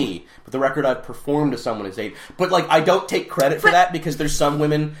 Not for me, but the record I've performed to someone is 8. But like, I don't take credit for that, because there's some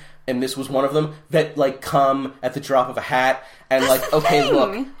women, and this was one of them, that like come at the drop of a hat and like, okay,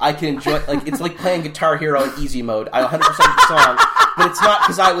 look, I can enjoy. Like, it's like playing Guitar Hero in easy mode. I 100% the song, but it's not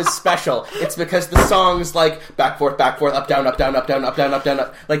because I was special. It's because the song's like back, forth, up, down, up, down, up, down, up, down, up, down,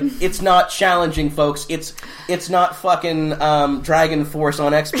 up. Like, it's not challenging, folks. It's not fucking Dragon Force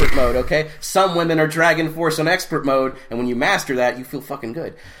on expert mode. Okay, some women are Dragon Force on expert mode, and when you master that, you feel fucking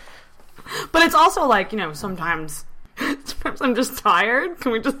good. But it's also like, you know, sometimes I'm just tired.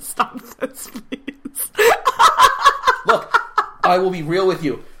 Can we just stop this, please? Look, I will be real with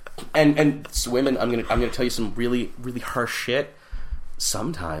you, and women, I'm gonna tell you some really, really harsh shit.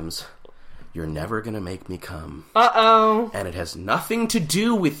 Sometimes you're never gonna make me come. Uh-oh. And it has nothing to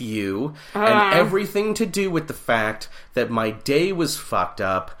do with you, and everything to do with the fact that my day was fucked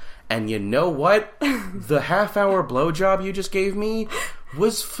up. And you know what? The half-hour blowjob you just gave me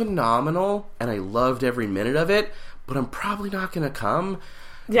was phenomenal, and I loved every minute of it. But I'm probably not going to come.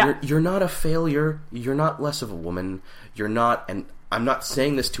 Yeah. You're not a failure. You're not less of a woman. You're not, and I'm not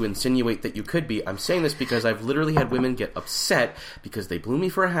saying this to insinuate that you could be. I'm saying this because I've literally had women get upset because they blew me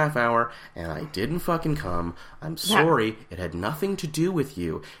for a half hour and I didn't fucking come. I'm sorry. It had nothing to do with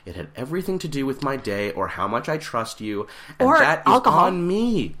you. It had everything to do with my day or how much I trust you. And or that alcohol. is on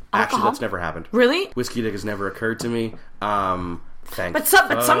me. Actually, that's never happened. Really? Whiskey dick has never occurred to me. But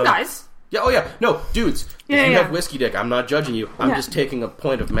some guys... Yeah, oh yeah. No, dudes, if you yeah. have whiskey dick, I'm not judging you. I'm just taking a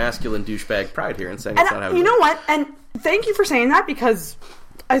point of masculine douchebag pride here and saying it's not how you know what? And thank you for saying that, because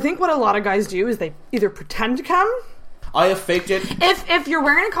I think what a lot of guys do is they either pretend to come. I have faked it. If you're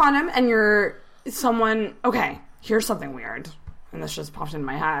wearing a condom and you're someone... Okay, here's something weird. And this just popped in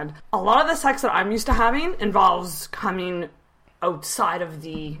my head. A lot of the sex that I'm used to having involves coming outside of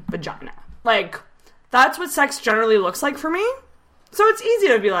the vagina. Like, that's what sex generally looks like for me. So it's easy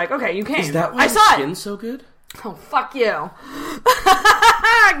to be like, okay, you came. Is that why I the saw skin's so good? Oh, fuck you.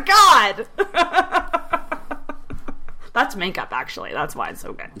 God. That's makeup, actually. That's why it's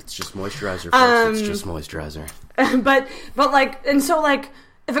so good. It's just moisturizer, folks. It's just moisturizer. But like, and so like,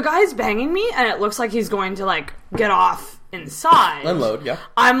 if a guy's banging me and it looks like he's going to like get off inside. Unload, yeah.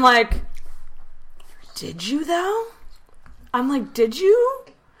 I'm like, did you though? I'm like, did you?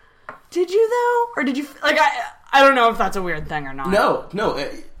 Did you though? Or did you, like, I don't know if that's a weird thing or not. No.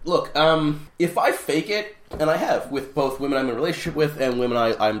 Look, if I fake it, and I have with both women I'm in a relationship with and women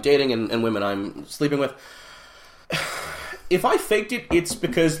I'm dating and women I'm sleeping with, if I faked it, it's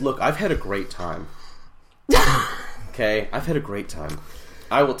because, look, I've had a great time. Okay? I've had a great time.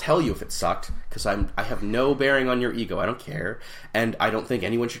 I will tell you if it sucked, because I have no bearing on your ego. I don't care. And I don't think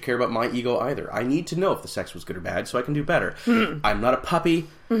anyone should care about my ego either. I need to know if the sex was good or bad so I can do better. I'm not a puppy.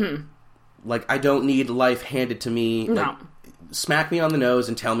 Mm-hmm. Like, I don't need life handed to me. No. Like, smack me on the nose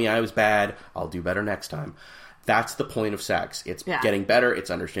and tell me I was bad. I'll do better next time. That's the point of sex. It's getting better. It's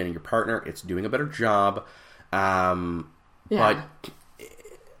understanding your partner. It's doing a better job. But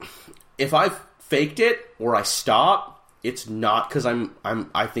if I faked it or I stop, it's not because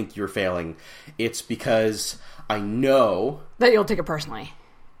I think you're failing. It's because I know that you'll take it personally.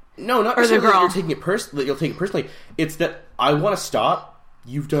 No, not necessarily that you're taking it that you'll take it personally. It's that I want to stop.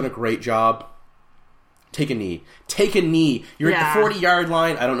 You've done a great job. Take a knee. Take a knee. You're at the 40-yard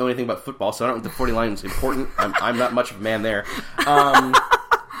line. I don't know anything about football, so I don't know if the 40 line is important. I'm not much of a man there.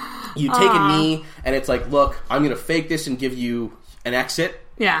 You take a knee, and it's like, look, I'm going to fake this and give you an exit.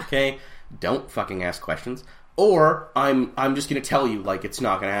 Yeah. Okay? Don't fucking ask questions. Or I'm just going to tell you, like, it's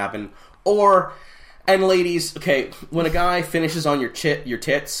not going to happen. Or... And ladies, okay, when a guy finishes on your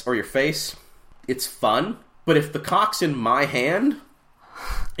tits or your face, it's fun. But if the cock's in my hand,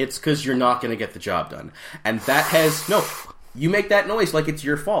 it's because you're not going to get the job done. And that has... No, you make that noise like it's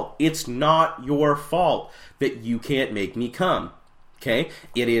your fault. It's not your fault that you can't make me come. Okay?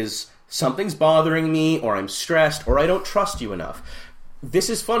 It is something's bothering me, or I'm stressed, or I don't trust you enough. This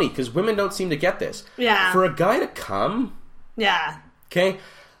is funny, because women don't seem to get this. Yeah. For a guy to come... Yeah. Okay?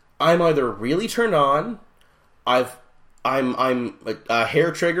 I'm either really turned on, I'm a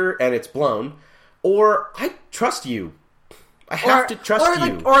hair trigger and it's blown, or I trust you. I have to trust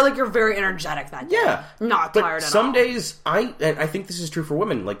you. Or like you're very energetic that day. Yeah. Not tired at all. Some days, and I think this is true for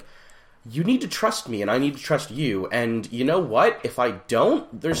women, like, you need to trust me and I need to trust you. And you know what? If I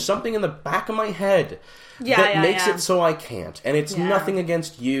don't, there's something in the back of my head that makes it so I can't. And it's nothing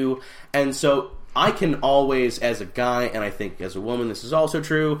against you. And so... I can always, as a guy, and I think as a woman this is also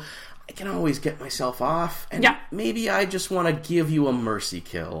true, I can always get myself off, and maybe I just want to give you a mercy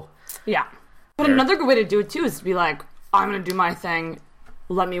kill. Yeah. But another good way to do it, too, is to be like, I'm going to do my thing,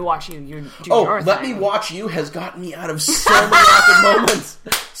 let me watch you do your thing. Let me watch you has gotten me out of so many awkward moments.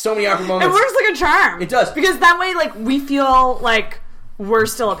 So many awkward moments. It works like a charm. It does. Because that way, like, we feel like we're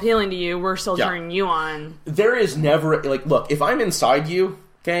still appealing to you, we're still turning you on. There is never, like, look, if I'm inside you,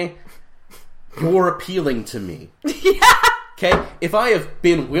 okay... You're appealing to me. Yeah. Okay? If I have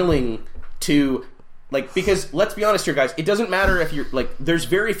been willing to, like, because, let's be honest here, guys, it doesn't matter if you're, like, there's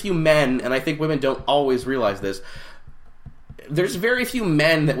very few men, and I think women don't always realize this, there's very few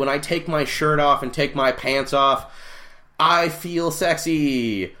men that when I take my shirt off and take my pants off, I feel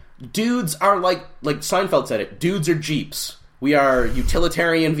sexy. Dudes are like Seinfeld said it, dudes are Jeeps. We are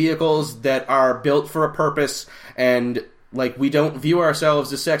utilitarian vehicles that are built for a purpose, and... Like, we don't view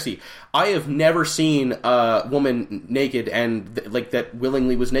ourselves as sexy. I have never seen a woman naked and, that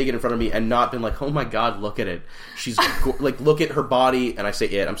willingly was naked in front of me and not been like, oh my god, look at it. She's, look at her body, and I say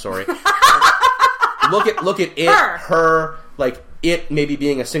it, I'm sorry. look at it, her, like, it maybe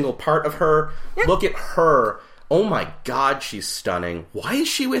being a single part of her. Yeah. Look at her. Oh my god, she's stunning. Why is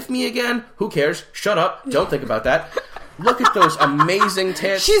she with me again? Who cares? Shut up. Don't think about that. Look at those amazing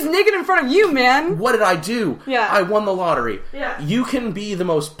tits. She's naked in front of you, man. What did I do? Yeah. I won the lottery. Yeah. You can be the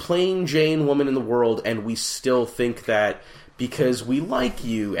most plain Jane woman in the world, and we still think that because we like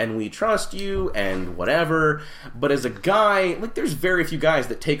you, and we trust you, and whatever. But as a guy, like, there's very few guys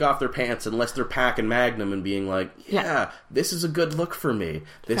that take off their pants unless they're packing Magnum and being like, yeah. This is a good look for me.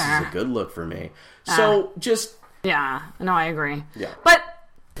 This is a good look for me. So, just... Yeah. No, I agree. Yeah. But...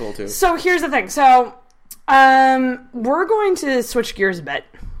 Cool, too. So, here's the thing. So... we're going to switch gears a bit.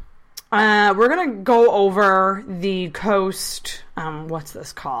 We're going to go over the Coast, what's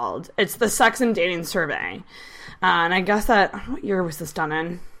this called? It's the Sex and Dating Survey. And I guess what year was this done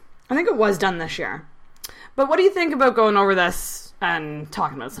in? I think it was done this year. But what do you think about going over this and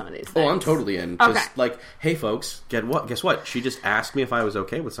talking about some of these things? Oh, I'm totally in. Just like, hey folks, guess what? She just asked me if I was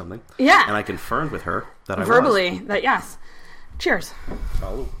okay with something. Yeah. And I confirmed with her that I was. Verbally, that yes. Cheers.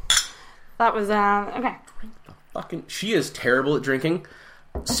 Oh. That was, okay. She is terrible at drinking.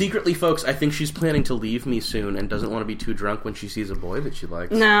 Secretly, folks, I think she's planning to leave me soon and doesn't want to be too drunk when she sees a boy that she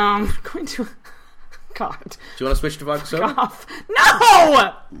likes. No, I'm going to... God. Do you want to switch to vodka soda?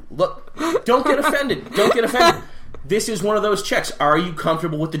 No! Look, don't get offended. Don't get offended. This is one of those checks. Are you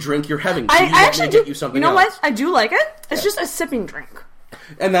comfortable with the drink you're having? I actually do. Get you something else? What? I do like it. It's just a sipping drink.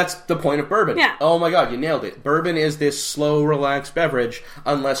 And that's the point of bourbon. Yeah. Oh my god, you nailed it. Bourbon is this slow, relaxed beverage,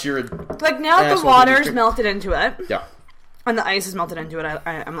 unless you're like, now that the water's melted into it. Yeah. And the ice is melted into it,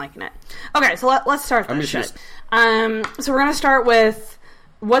 I'm liking it. Okay, so let's start this shit. So we're going to start with,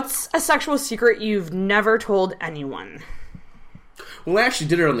 what's a sexual secret you've never told anyone? Well, I actually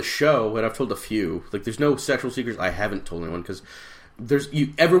did it on the show, and I've told a few. Like, there's no sexual secrets I haven't told anyone, because...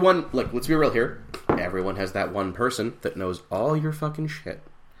 everyone, like, let's be real here. Everyone has that one person that knows all your fucking shit.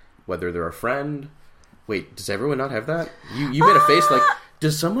 Whether they're a friend. Wait, does everyone not have that? You made a face like,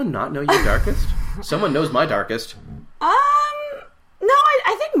 does someone not know your darkest? Someone knows my darkest. No,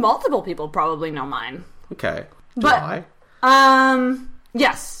 I think multiple people probably know mine. Okay. But,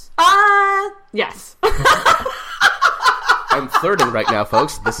 yes. Yes. I'm flirting right now,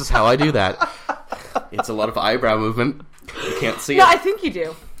 folks. This is how I do that. It's a lot of eyebrow movement. You can't see it. No, I think you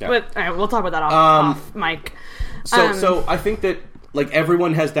do. Yeah. But all right, we'll talk about that off mic. So I think that, like,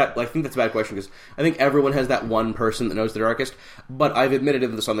 everyone has that. I think that's a bad question, because I think everyone has that one person that knows the darkest. But I've admitted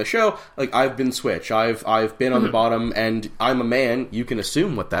this on the show. Like, I've been Switch. I've been on the bottom, and I'm a man. You can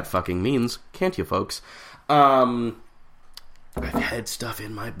assume what that fucking means, can't you, folks? I've had stuff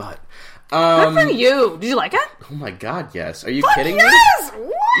in my butt. Good for you. Did you like it? Oh my god, yes. Are you kidding me? Yes!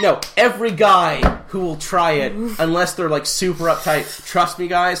 What? No, every guy who will try it unless they're like super uptight. Trust me,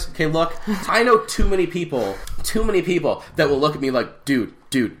 guys. Okay, look, I know too many people that will look at me like, dude,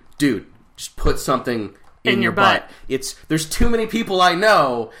 just put something in your butt. There's too many people I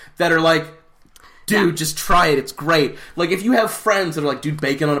know that are like, dude, just try it. It's great. Like, if you have friends that are like, dude,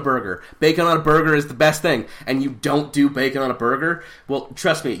 bacon on a burger. Bacon on a burger is the best thing. And you don't do bacon on a burger, well,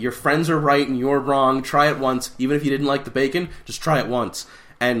 trust me, your friends are right and you're wrong. Try it once. Even if you didn't like the bacon, just try it once.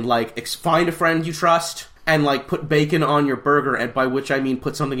 And, like, find a friend you trust and, like, put bacon on your burger, and by which I mean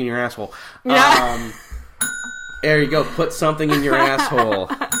put something in your asshole. Yeah. There you go. Put something in your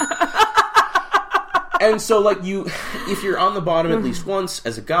asshole. And so, like, if you're on the bottom at least once,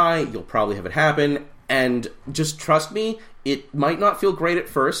 as a guy, you'll probably have it happen. And just trust me, it might not feel great at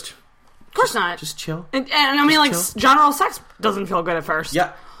first. Of course not. Just chill. And I mean, like, general sex doesn't feel good at first.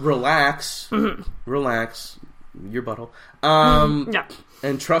 Yeah. Relax. Mm-hmm. Relax. Your butthole. Yeah.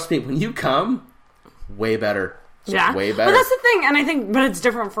 And trust me, when you come, way better. Yeah. Way better. But that's the thing, and I think, but it's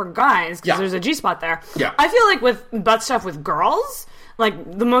different for guys, because there's a G-spot there. Yeah. I feel like with butt stuff with girls,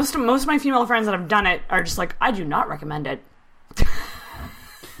 like, the most of my female friends that have done it are just like, I do not recommend it.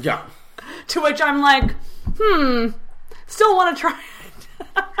 Yeah. To which I'm like, still want to try it.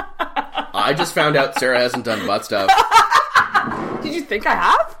 I just found out Sarah hasn't done butt stuff. Did you think I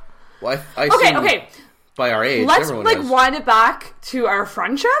have? Well, I Okay. By our age, let's everyone like knows. wind it back to our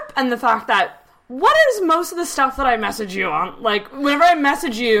friendship and the fact that what is most of the stuff that I message you on? Like, whenever I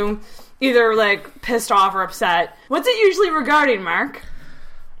message you, either like pissed off or upset, what's it usually regarding, Mark?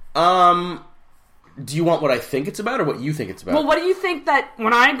 Do you want what I think it's about or what you think it's about? Well, what do you think that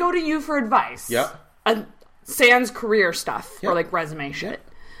when I go to you for advice? Yeah. Sans career stuff Yeah. or like resume shit,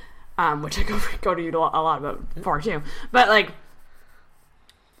 which I go to you a lot about for too. But like,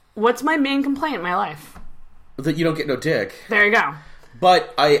 what's my main complaint in my life? That you don't get no dick. There you go.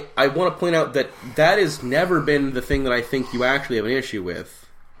 But I want to point out that has never been the thing that I think you actually have an issue with.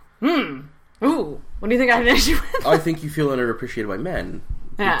 Ooh, what do you think I have an issue with? I think you feel underappreciated by men.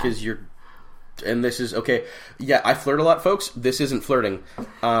 Yeah. Because you're... And this is... Okay, yeah, I flirt a lot, folks. This isn't flirting.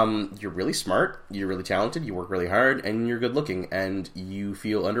 You're really smart, you're really talented, you work really hard, and you're good looking. And you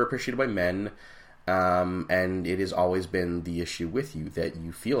feel underappreciated by men. And it has always been the issue with you, that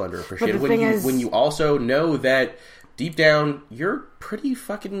you feel underappreciated. When you also know that deep down, you're pretty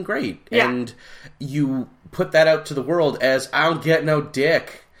fucking great. Yeah. And you put that out to the world as, I don't get no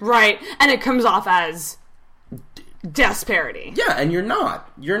dick. Right, and it comes off as desperity. Yeah, and you're not.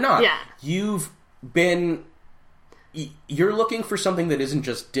 You're not. Yeah. You're looking for something that isn't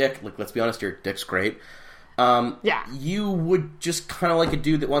just dick. Like, let's be honest here, dick's great. Yeah. You would just kind of like a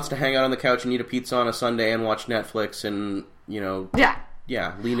dude that wants to hang out on the couch and eat a pizza on a Sunday and watch Netflix and, Yeah,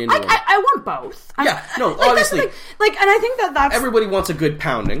 lean into it. I want both. Obviously. And I think that's... Everybody wants a good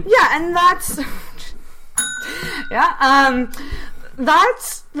pounding. Yeah, and that's... yeah, I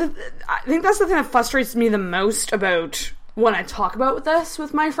think that's the thing that frustrates me the most about when I talk about this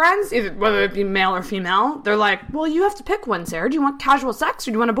with my friends, whether it be male or female. They're like, well, you have to pick one, Sarah. Do you want casual sex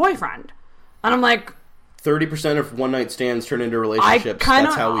or do you want a boyfriend? And I'm like... 30% of one-night stands turn into relationships.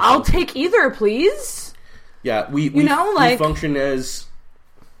 That's how we I'll function. take either, please. Yeah, we function as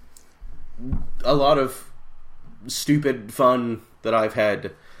a lot of stupid fun that I've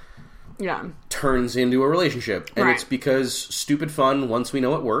had turns into a relationship. And it's because stupid fun, once we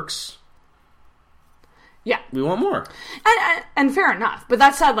know it works, we want more. And fair enough. But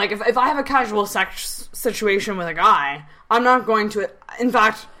that said, like, if I have a casual sex situation with a guy, I'm not going to... In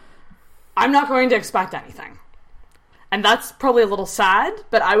fact... I'm not going to expect anything. And that's probably a little sad,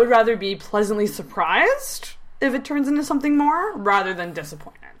 but I would rather be pleasantly surprised if it turns into something more, rather than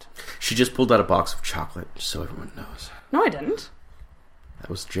disappointed. She just pulled out a box of chocolate, just so everyone knows. No, I didn't. That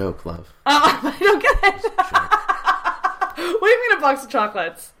was a joke, love. Oh, I don't get it. What do you mean a box of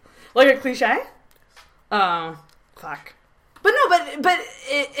chocolates? Like a cliche? Oh, fuck. But no, but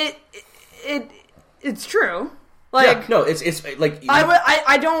it's true. Like, no, it's like...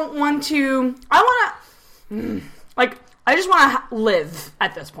 I don't want to... I just want to live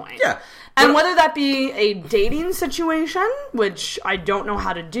at this point. Yeah. And whether that be a dating situation, which I don't know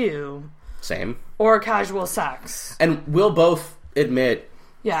how to do... Same. Or casual sex. And we'll both admit...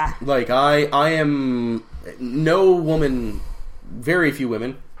 Yeah. Like, I am... No woman... Very few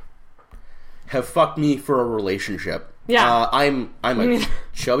women... have fucked me for a relationship. Yeah. I'm a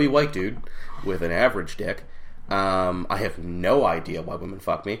chubby white dude with an average dick. I have no idea why women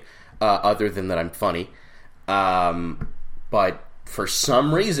fuck me, other than that I'm funny. But for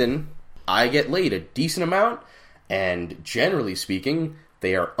some reason, I get laid a decent amount, and generally speaking,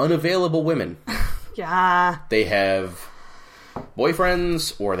 they are unavailable women. Yeah. They have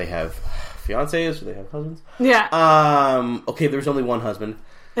boyfriends, or they have fiancés? Do they have husbands? Yeah. Okay, there's only one husband.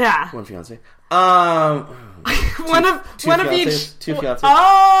 Yeah. One fiancé. One of each. Two fiancés.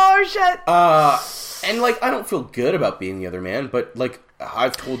 Oh, shit. And, like, I don't feel good about being the other man, but, like,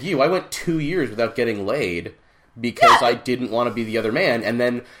 I've told you, I went 2 years without getting laid because I didn't want to be the other man, and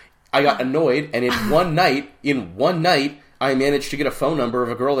then I got annoyed, and in one night, I managed to get a phone number of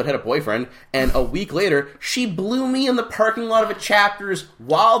a girl that had a boyfriend, and a week later, she blew me in the parking lot of a Chapters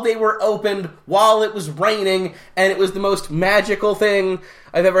while they were opened, while it was raining, and it was the most magical thing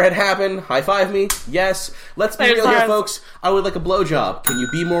I've ever had happen. High five me. Yes. Let's be real here, folks. I would like a blowjob. Can you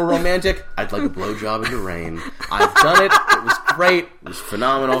be more romantic? I'd like a blowjob in the rain. I've done it. It was great. It was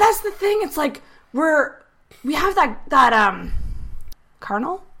phenomenal. But that's the thing. It's like, we have that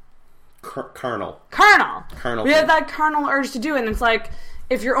carnal? Carnal. We have that carnal urge to do it, and it's like,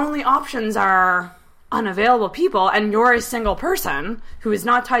 if your only options are unavailable people, and you're a single person who is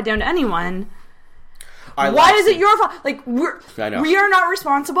not tied down to anyone, why is it your fault? Like, we are not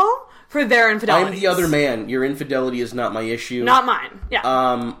responsible for their infidelity. I'm the other man. Your infidelity is not my issue. Not mine. Yeah.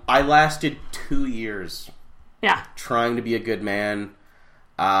 I lasted 2 years. Yeah. Trying to be a good man.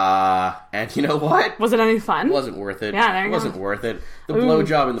 And you know what? Was it any fun? It wasn't worth it. Yeah, there you go. It wasn't worth it. The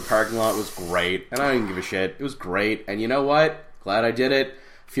blowjob in the parking lot was great, and I didn't give a shit. It was great, and you know what? Glad I did it.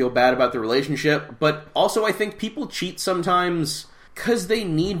 Feel bad about the relationship, but also I think people cheat sometimes because they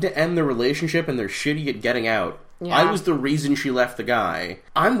need to end the relationship and they're shitty at getting out. Yeah. I was the reason she left the guy.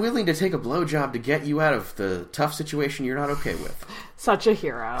 I'm willing to take a blowjob to get you out of the tough situation you're not okay with. Such a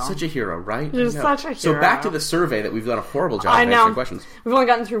hero. Such a hero, right? You're such a hero. So back to the survey that we've done a horrible job of answering questions. We've only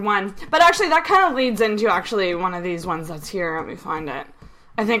gotten through one. But actually, that kind of leads into one of these ones that's here. Let me find it.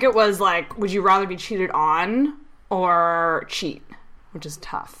 I think it was like, would you rather be cheated on or cheat? Which is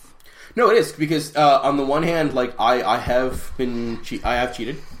tough. No, it is. Because on the one hand, like, I have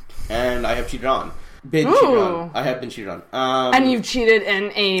cheated. And I have cheated on. Cheated on. I have been cheated on. And you've cheated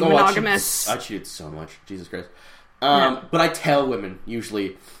in a monogamous... I cheated so much. Jesus Christ. But I tell women,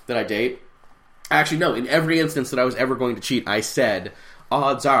 usually, that I date. Actually, no. In every instance that I was ever going to cheat, I said,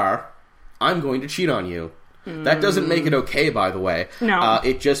 odds are, I'm going to cheat on you. That doesn't make it okay, by the way. No.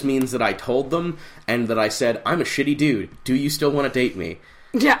 It just means that I told them, and that I said, I'm a shitty dude. Do you still want to date me?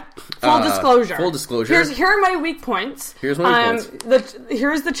 Yeah. Full disclosure. Full disclosure. Here are my weak points. Here's my weak points.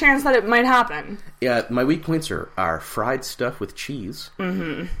 Here's the chance that it might happen. Yeah, my weak points are fried stuff with cheese.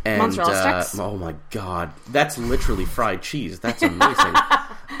 Mm-hmm. And, mozzarella sticks? Oh my god. That's literally fried cheese. That's amazing.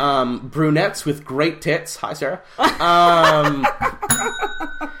 Brunettes with great tits. Hi, Sarah.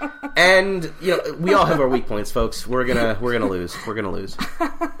 And, you know, we all have our weak points, folks. We're gonna lose. We're gonna lose.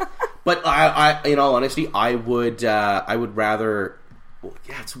 But I in all honesty, I would rather...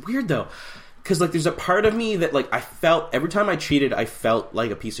 Yeah, it's weird though, because like there's a part of me that like I felt every time I cheated, I felt like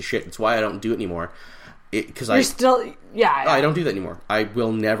a piece of shit. It's why I don't do it anymore. Because I don't do that anymore. I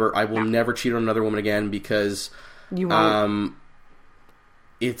will never cheat on another woman again because you won't.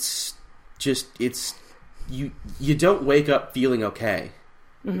 It's you don't wake up feeling okay.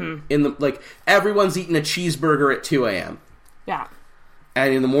 Mm-hmm. In the like everyone's eating a cheeseburger at 2 a.m. Yeah,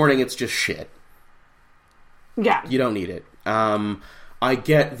 and in the morning it's just shit. Yeah, you don't need it. I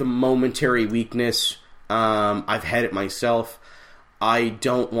get the momentary weakness. I've had it myself. I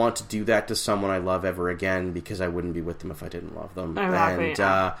don't want to do that to someone I love ever again because I wouldn't be with them if I didn't love them. Exactly.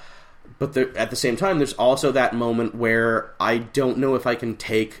 And, but at the same time, there's also that moment where I don't know if I can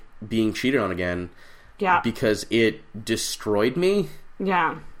take being cheated on again. Yeah. Because it destroyed me.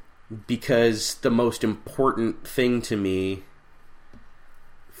 Yeah. Because the most important thing to me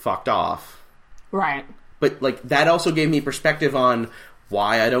fucked off. Right. But, like, that also gave me perspective on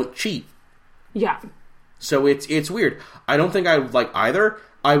why I don't cheat. Yeah. So it's weird. I don't think I would like either.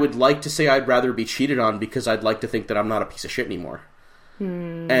 I would like to say I'd rather be cheated on because I'd like to think that I'm not a piece of shit anymore.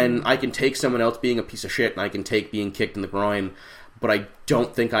 And I can take someone else being a piece of shit and I can take being kicked in the groin, but I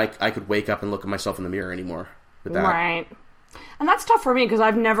don't think I could wake up and look at myself in the mirror anymore with that. Right. And that's tough for me because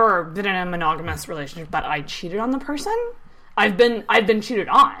I've never been in a monogamous relationship, but I cheated on the person. I've been cheated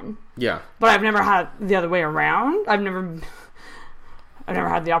on. Yeah. But I've never had the other way around. I've never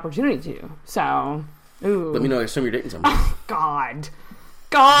had the opportunity to. So, ooh. Let me know next time you're dating someone. Oh, God.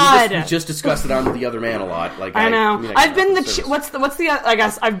 We just discussed it on The Other Man a lot. Like I know. I've been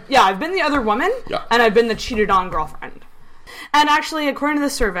the I've been the other woman, and I've been the cheated on girlfriend. And actually, according to the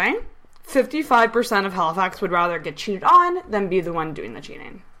survey, 55% of Halifax would rather get cheated on than be the one doing the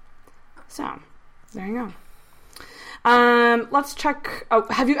cheating. So, there you go. Let's check. Oh,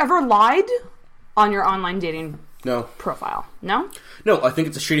 have you ever lied on your online dating profile? No? No, I think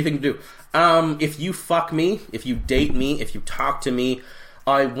it's a shitty thing to do. If you fuck me, if you date me, if you talk to me,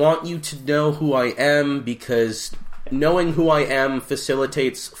 I want you to know who I am because knowing who I am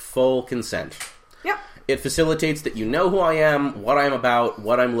facilitates full consent. Yep. It facilitates that you know who I am, what I'm about,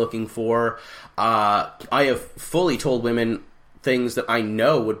 what I'm looking for. I have fully told women things that I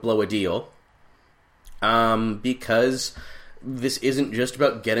know would blow a deal. Because this isn't just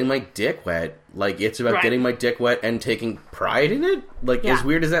about getting my dick wet. Like, it's about getting my dick wet and taking pride in it. Like, as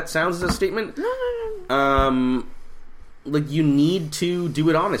weird as that sounds as a statement. Like, you need to do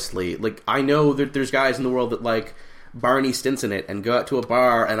it honestly. Like, I know that there's guys in the world that, like, Barney Stinson it and go out to a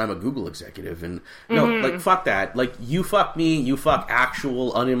bar and I'm a Google executive and no, like, fuck that. Like, you fuck me, you fuck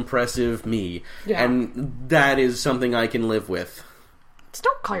actual unimpressive me. Yeah. And that is something I can live with. Just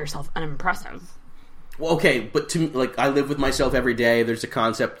don't call yourself unimpressive. Well, okay, but to me, like, I live with myself every day. There's a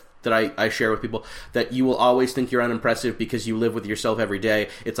concept that I share with people that you will always think you're unimpressive because you live with yourself every day.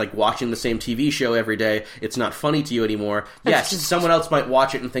 It's like watching the same TV show every day. It's not funny to you anymore. Yes, someone else might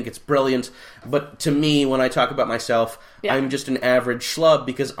watch it and think it's brilliant, but to me, when I talk about myself, I'm just an average schlub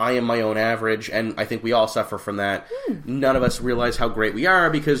because I am my own average, and I think we all suffer from that. None of us realize how great we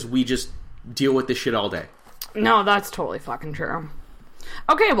are because we just deal with this shit all day. No, that's totally fucking true.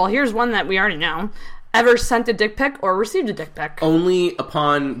 Okay, well, here's one that we already know. Ever sent a dick pic or received a dick pic? Only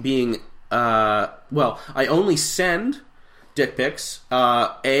upon being, I only send dick pics,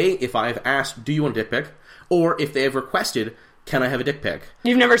 if I've asked, do you want a dick pic? Or if they have requested, can I have a dick pic?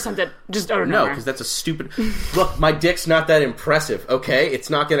 You've never sent it just out of nowhere. No, because that's a stupid... Look, my dick's not that impressive, okay? It's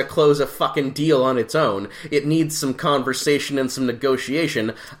not going to close a fucking deal on its own. It needs some conversation and some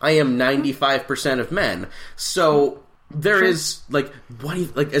negotiation. I am 95% of men. So... There is, like, why do you,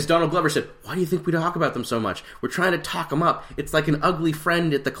 like, as Donald Glover said, why do you think we talk about them so much? We're trying to talk them up. It's like an ugly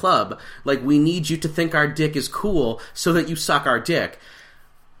friend at the club. Like, we need you to think our dick is cool so that you suck our dick.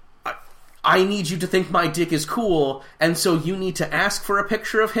 I need you to think my dick is cool, and so you need to ask for a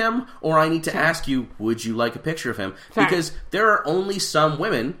picture of him, or I need to ask you, would you like a picture of him? Because there are only some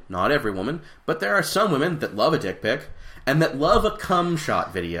women, not every woman, but there are some women that love a dick pic, and that love a cum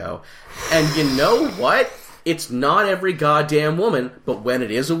shot video. And you know what? It's not every goddamn woman, but when it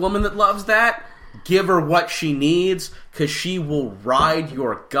is a woman that loves that, give her what she needs, because she will ride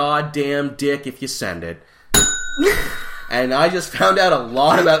your goddamn dick if you send it. And I just found out a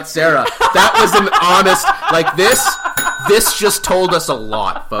lot about Sarah. That was an honest, like, this just told us a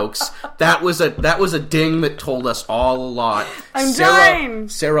lot, folks. That was a ding that told us all a lot. I'm dying.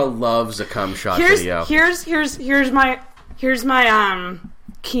 Sarah loves a cum shot video. Here's my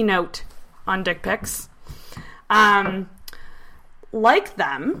keynote on dick pics. Like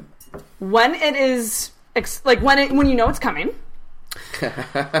them when it is when you know it's coming.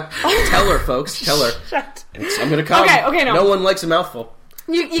 Tell her, folks. Tell her. Shut. I'm gonna come. Okay. No one likes a mouthful.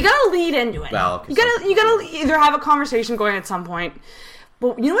 You gotta lead into it. Well, you gotta either have a conversation going at some point.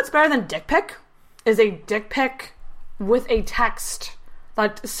 But you know what's better than dick pic? Is a dick pic with a text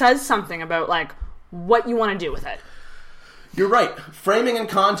that says something about, like, what you want to do with it. You're right. Framing and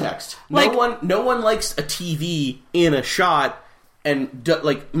context. No one likes a TV in a shot and,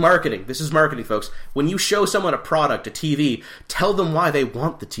 like, marketing. This is marketing, folks. When you show someone a product, a TV, tell them why they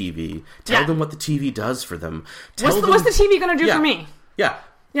want the TV. Tell them what the TV does for them. What's the TV going to do for me? Yeah.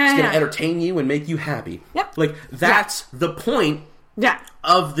 It's going to entertain you and make you happy. Yep. Like, that's the point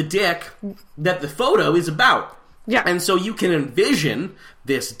of the dick that the photo is about. Yeah. And so you can envision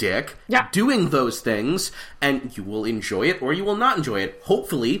this dick doing those things, and you will enjoy it or you will not enjoy it.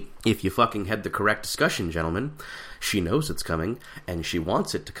 Hopefully, if you fucking had the correct discussion, gentlemen, she knows it's coming, and she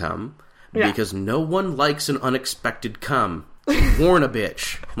wants it to come, because no one likes an unexpected cum. Warn a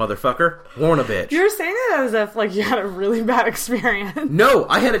bitch, motherfucker. Warn a bitch. You're saying it as if, like, you had a really bad experience. No,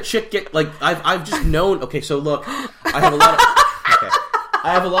 I had a chick get, like, I've just known... Okay, so look, I have a lot of... Okay.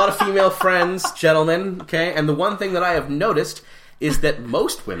 I have a lot of female friends, gentlemen, okay? And the one thing that I have noticed is that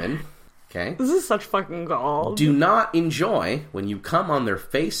most women, okay... This is such fucking gold. ...do not enjoy when you come on their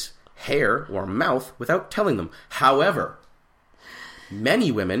face, hair, or mouth without telling them. However,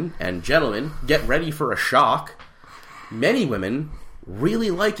 many women and gentlemen get ready for a shock. Many women really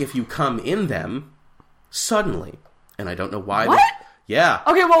like if you come in them suddenly. And I don't know why... What? Yeah.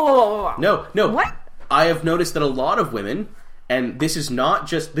 Okay, whoa. No. What? I have noticed that a lot of women... And this is not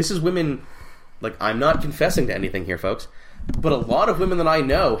just... This is women... Like, I'm not confessing to anything here, folks. But a lot of women that I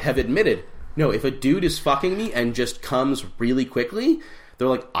know have admitted, no, if a dude is fucking me and just comes really quickly, they're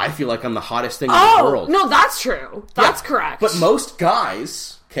like, I feel like I'm the hottest thing in the world. No, that's true. That's correct. But most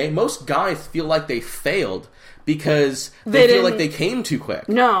guys feel like they failed because they feel like they came too quick.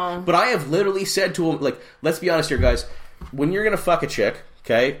 No. But I have literally said to them, like, let's be honest here, guys. When you're going to fuck a chick,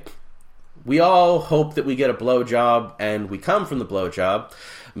 okay... We all hope that we get a blowjob and we come from the blowjob,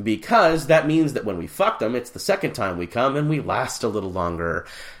 because that means that when we fuck them, it's the second time we come and we last a little longer.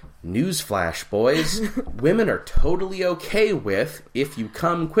 Newsflash, boys. Women are totally okay with if you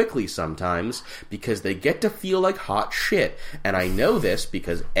come quickly sometimes, because they get to feel like hot shit. And I know this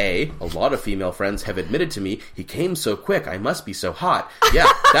because a lot of female friends have admitted to me, he came so quick, I must be so hot. Yeah,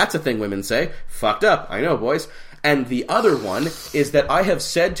 that's a thing women say. Fucked up. I know, boys. And the other one is that I have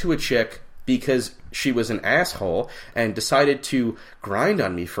said to a chick, because she was an asshole and decided to grind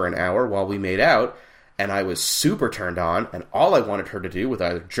on me for an hour while we made out, and I was super turned on, and all I wanted her to do was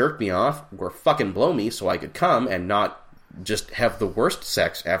either jerk me off or fucking blow me so I could come and not just have the worst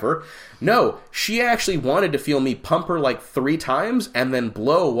sex ever. No, she actually wanted to feel me pump her like 3 times and then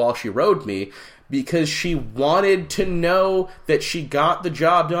blow while she rode me, because she wanted to know that she got the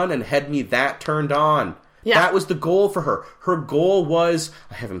job done and had me that turned on. Yeah. That was the goal for her. Her goal was,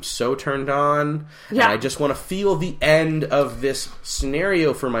 I have him so turned on, and I just want to feel the end of this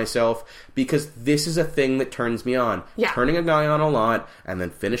scenario for myself, because this is a thing that turns me on. Yeah. Turning a guy on a lot, and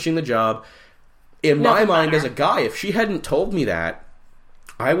then finishing the job. In my mind, as a guy, if she hadn't told me that,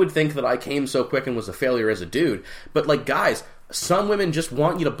 I would think that I came so quick and was a failure as a dude. But, like, guys, some women just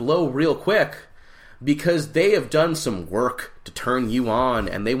want you to blow real quick, because they have done some work to turn you on,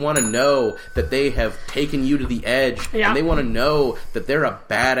 and they want to know that they have taken you to the edge, and they want to know that they're a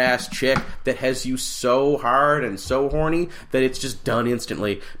badass chick that has you so hard and so horny that it's just done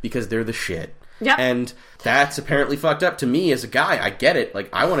instantly because they're the shit. Yeah. And that's apparently fucked up to me as a guy. I get it. Like,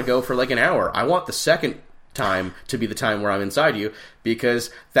 I want to go for like an hour. I want the second time to be the time where I'm inside you,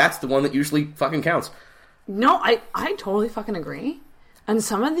 because that's the one that usually fucking counts. No, I totally fucking agree. And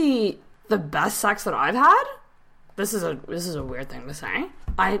some of the best sex that I've had, this is a weird thing to say,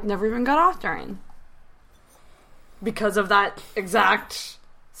 I never even got off during, because of that exact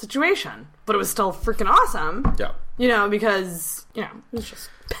situation. But it was still freaking awesome. Yeah. You know, because, you know, it was just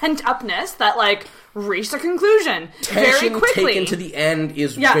pent upness that, like, reached a conclusion very quickly. Taken to the end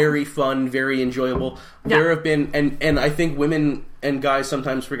is very fun, very enjoyable. There have been, and I think women and guys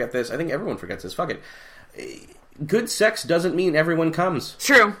sometimes forget this. I think everyone forgets this. Fuck it. Good sex doesn't mean everyone comes.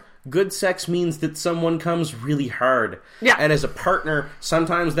 True. Good sex means that someone comes really hard. Yeah. And as a partner,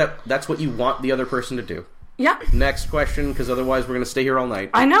 sometimes that's what you want the other person to do. Yeah. Next question, because otherwise we're going to stay here all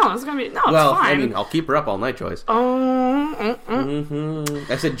night. I know. It's going to be... No, well, it's fine. I mean, I'll keep her up all night, Joyce. I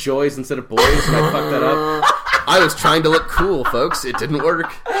said Joys instead of boys, and I fucked that up. I was trying to look cool, folks. It didn't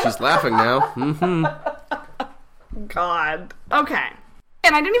work. She's laughing now. God. Okay.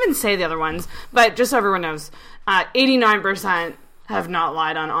 And I didn't even say the other ones, but just so everyone knows, 89% have not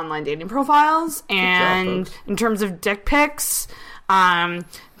lied on online dating profiles, and in terms of dick pics, in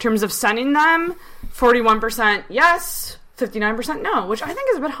terms of sending them, 41% yes, 59% no, which I think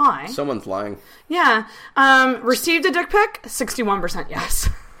is a bit high. Someone's lying. Yeah. Received a dick pic, 61% yes.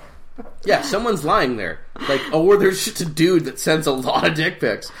 Yeah, someone's lying there. Like, or there's just a dude that sends a lot of dick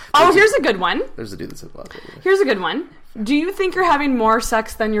pics. Here's a good one. There's a dude that sends a lot of dick pics. Here's a good one. Do you think you're having more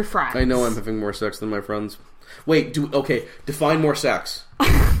sex than your friends? I know I'm having more sex than my friends. Wait, define more sex.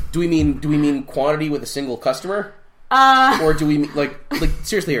 Do we mean quantity with a single customer? Or do we mean, like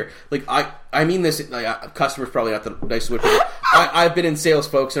seriously here? Like, I mean this, customer's probably not the nicest way to put it. I've been in sales,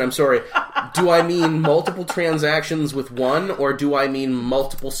 folks, and I'm sorry. Do I mean multiple transactions with one, or do I mean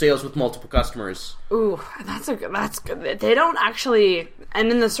multiple sales with multiple customers? Ooh, that's good. They don't actually,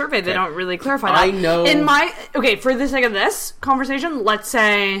 and in the survey, they don't really clarify that. I know. For the sake of this conversation, let's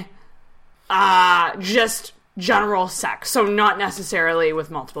say, just general sex, so not necessarily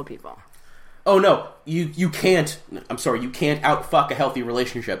with multiple people. Oh no, you can't. I'm sorry, you can't outfuck a healthy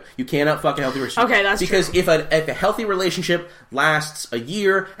relationship. You can't outfuck a healthy relationship. Okay, that's because true. If a healthy relationship lasts a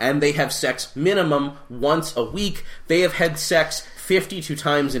year and they have sex minimum once a week, they have had sex 52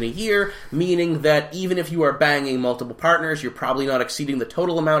 times in a year, meaning that even if you are banging multiple partners, you're probably not exceeding the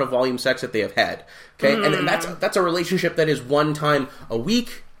total amount of volume sex that they have had. Okay, and that's a relationship that is one time a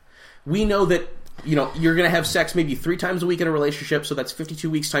week. We know that. You know, you're going to have sex maybe 3 times a week in a relationship, so that's 52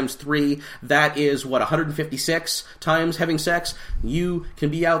 weeks times 3. That is, 156 times having sex? You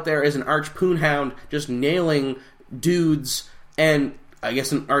can be out there as an arch poonhound just nailing dudes, and I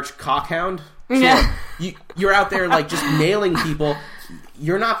guess an arch cockhound? Sure. Yeah. You're out there, like, just nailing people.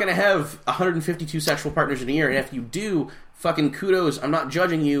 You're not going to have 152 sexual partners in a year, and if you do, fucking kudos, I'm not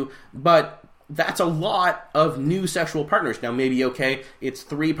judging you, but... That's a lot of new sexual partners. Now, maybe, it's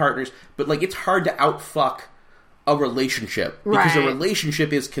 3 partners, but, like, it's hard to outfuck a relationship. Because a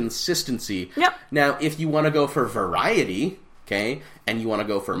relationship is consistency. Yep. Now, if you want to go for variety, and you want to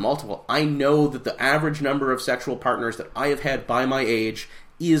go for multiple, I know that the average number of sexual partners that I have had by my age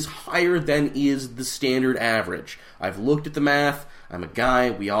is higher than is the standard average. I've looked at the math. I'm a guy.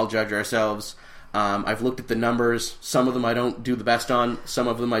 We all judge ourselves. I've looked at the numbers. Some of them I don't do the best on. Some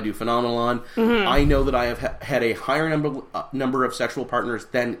of them I do phenomenal on. Mm-hmm. I know that I have had a higher number of sexual partners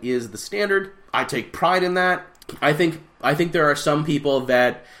than is the standard. I take pride in that. I think there are some people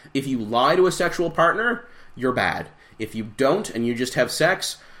that if you lie to a sexual partner, you're bad. If you don't and you just have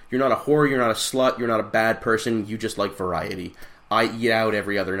sex, you're not a whore, you're not a slut, you're not a bad person, you just like variety. I eat out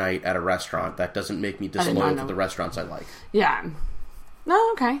every other night at a restaurant. That doesn't make me disloyal to the restaurants I like. Yeah.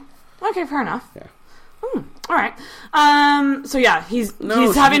 No, okay. Okay, fair enough. Yeah. All right. So yeah, he's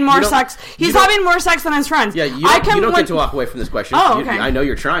having more sex. He's having more sex than his friends. Yeah, you don't get to walk away from this question. Oh, okay. I know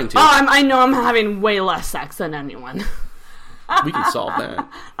you're trying to. Oh, I know I'm having way less sex than anyone. We can solve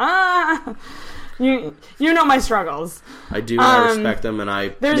that. You know my struggles. I do. And I respect them,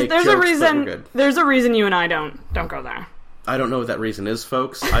 and there's a reason. Good. There's a reason you and I don't go there. I don't know what that reason is,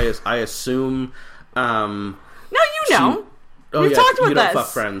 folks. I assume. No, you know. We've talked about this. You don't fuck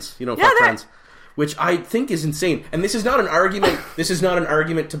friends. You don't fuck friends. Which I think is insane. And this is not an argument. This is not an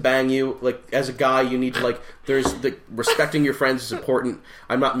argument to bang you. Like, as a guy, you need to, respecting your friends is important.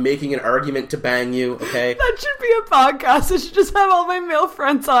 I'm not making an argument to bang you, okay? That should be a podcast. I should just have all my male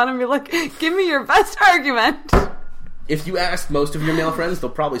friends on and be like, give me your best argument. If you ask most of your male friends, they'll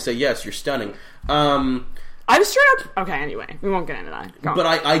probably say, yes, you're stunning. I'm straight up... Okay, anyway. We won't get into that. But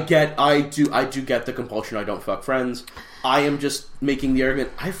I do get the compulsion. I don't fuck friends. I am just making the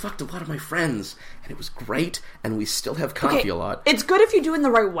argument, I fucked a lot of my friends, and it was great, and we still have coffee a lot. It's good if you do it in the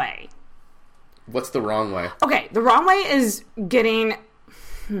right way. What's the wrong way? Okay, the wrong way is getting...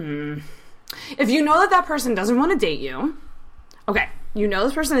 If you know that person doesn't want to date you... Okay, you know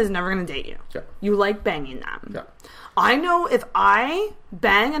this person is never going to date you. Yeah. You like banging them. Yeah. I know if I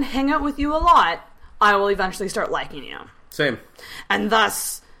bang and hang out with you a lot, I will eventually start liking you. Same. And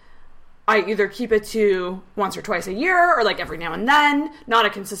thus... I either keep it to once or twice a year, or every now and then, not a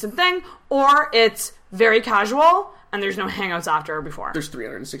consistent thing, or it's very casual, and there's no hangouts after or before. There's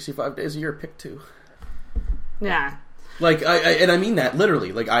 365 days a year, pick two. Yeah. And I mean that,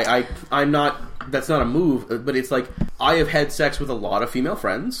 literally. I'm not, that's not a move, but it's I have had sex with a lot of female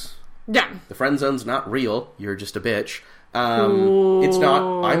friends. Yeah. The friend zone's not real, you're just a bitch. It's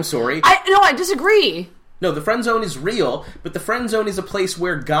not, I'm sorry. I disagree. No, the friend zone is real, but the friend zone is a place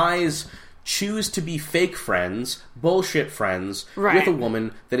where guys choose to be fake friends, bullshit friends, with a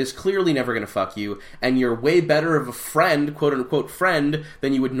woman that is clearly never going to fuck you, and you're way better of a friend, quote-unquote friend,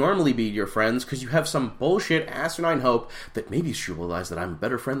 than you would normally be to your friends, because you have some bullshit asinine hope that maybe she'll realize that I'm a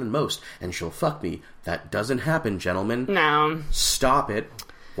better friend than most, and she'll fuck me. That doesn't happen, gentlemen. No. Stop it.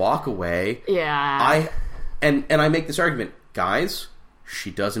 Walk away. Yeah. And I make this argument. Guys, she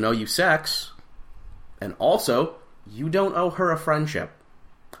doesn't owe you sex. And also, you don't owe her a friendship.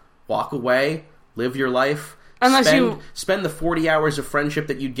 Walk away, live your life, spend the 40 hours of friendship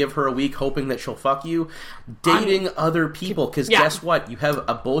that you'd give her a week hoping that she'll fuck you, dating other people, because guess what? You have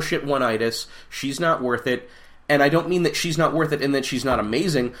a bullshit one-itis, she's not worth it, and I don't mean that she's not worth it and that she's not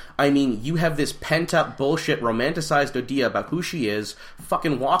amazing, I mean you have this pent-up bullshit romanticized idea about who she is,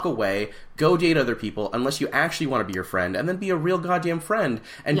 fucking walk away, go date other people, unless you actually want to be your friend, and then be a real goddamn friend,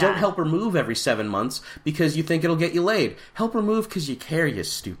 and don't help her move every 7 months because you think it'll get you laid. Help her move because you care, you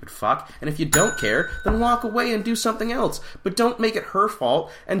stupid fuck, and if you don't care, then walk away and do something else. But don't make it her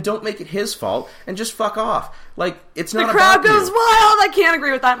fault, and don't make it his fault, and just fuck off. It's not about you. The crowd goes wild! I can't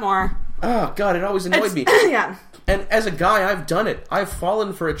agree with that more. Oh, God, it always annoyed me. Yeah. And as a guy, I've done it. I've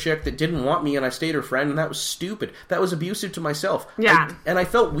fallen for a chick that didn't want me, and I stayed her friend, and that was stupid. That was abusive to myself. Yeah. And I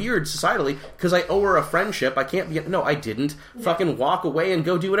felt weird societally, because I owe her a friendship. I can't be... No, I didn't. Yeah. Fucking walk away and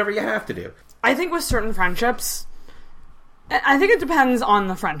go do whatever you have to do. I think with certain friendships... I think it depends on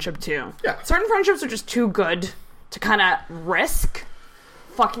the friendship, too. Yeah. Certain friendships are just too good to kind of risk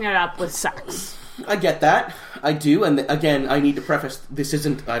fucking it up with sex. I get that. I do. And again, I need to preface, this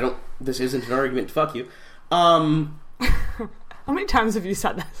isn't an argument to fuck you. How many times have you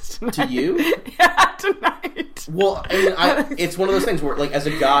said this tonight? To you? Yeah, tonight. Well, it's one of those things where, as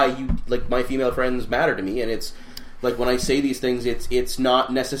a guy, my female friends matter to me, and it's, when I say these things, it's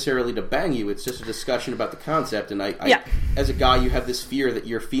not necessarily to bang you, it's just a discussion about the concept, and I as a guy, you have this fear that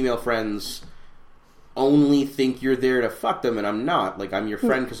your female friends only think you're there to fuck them, and I'm not. I'm your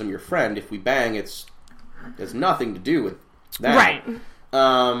friend because I'm your friend. If we bang, it has nothing to do with that. Right.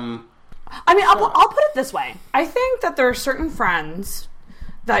 I mean, I'll put it this way. I think that there are certain friends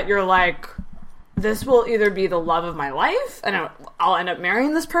that you're like, this will either be the love of my life, and I'll end up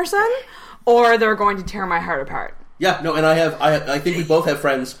marrying this person, or they're going to tear my heart apart. Yeah, no, and I think we both have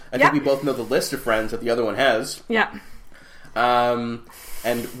friends. I think we both know the list of friends that the other one has. Yeah.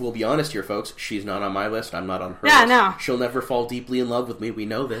 And we'll be honest here, folks. She's not on my list. I'm not on her Yeah, list. no. She'll never fall deeply in love with me. We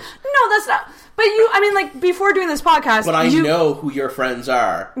know this. No, that's not. But before doing this podcast, But I know who your friends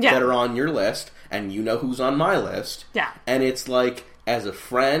are Yeah. that are on your list, and you know who's on my list. Yeah. And it's like, as a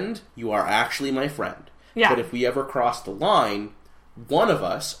friend, you are actually my friend. Yeah. But if we ever cross the line, one of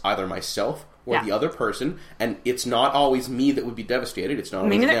us, either myself or Yeah. the other person, and it's not always me that would be devastated. It's not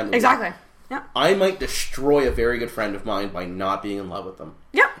always them that would be- Exactly. Yeah. I might destroy a very good friend of mine by not being in love with them.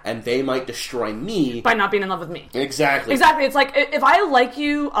 Yeah. And they might destroy me By not being in love with me. Exactly. Exactly. It's like, if I like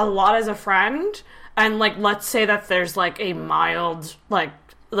you a lot as a friend, and, like, let's say that there's, like, a mild, like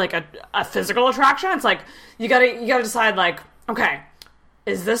a physical attraction, it's like, you gotta decide, like, okay,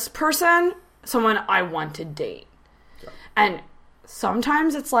 is this person someone I want to date? Yeah. And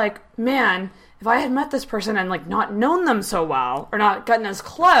sometimes it's like, man, if I had met this person and, like, not known them so well, or not gotten as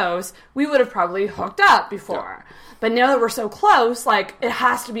close, we would have probably hooked up before. Yeah. But now that we're so close, like, it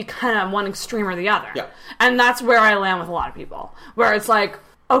has to be kind of one extreme or the other. Yeah. And that's where I land with a lot of people. Where it's like,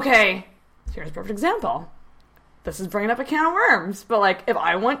 okay, here's a perfect example. This is bringing up a can of worms. But, like, if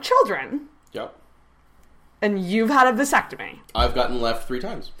I want children, Yep. and you've had a vasectomy, I've gotten left 3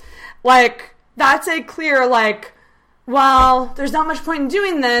 times. like, that's a clear, like, well, there's not much point in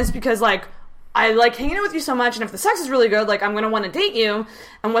doing this because, like, I like hanging out with you so much, and if the sex is really good, like, I'm going to want to date you,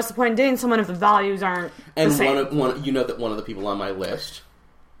 and what's the point in dating someone if the values aren't the same? And you know that one of the people on my list,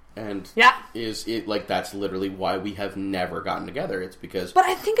 and Yeah. is it like that's literally why we have never gotten together. It's because, But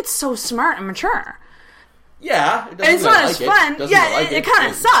I think it's so smart and mature. yeah, And it's not as fun. Yeah, it kind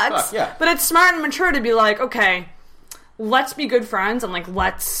of sucks. Fuck, yeah. But it's smart and mature to be like, okay, let's be good friends, and, like,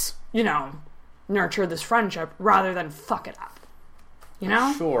 let's, nurture this friendship rather than fuck it up. You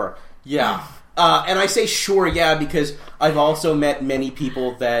know? Sure. Yeah. And I say sure, yeah, because I've also met many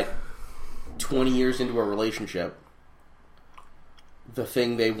people that 20 years into a relationship, the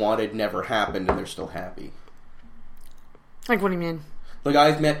thing they wanted never happened and they're still happy. Like, what do you mean? Like,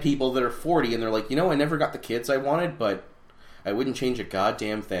 I've met people that are 40 and they're like, I never got the kids I wanted, but I wouldn't change a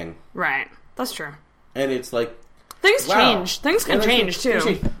goddamn thing. Right. That's true. And it's like, Things wow. change. Things can change, too.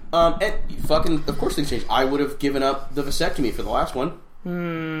 Things change. And fucking, of course things change. I would have given up the vasectomy for the last one.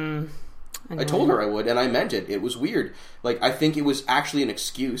 I told her I would, and I meant it. It was weird. Like, I think it was actually an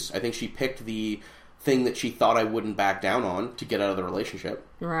excuse. I think she picked the thing that she thought I wouldn't back down on to get out of the relationship.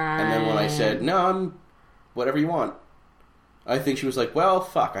 Right. And then when I said, no, I'm whatever you want, I think she was like, well,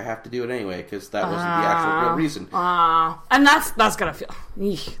 fuck, I have to do it anyway, because that wasn't the actual real reason. And that's gonna feel...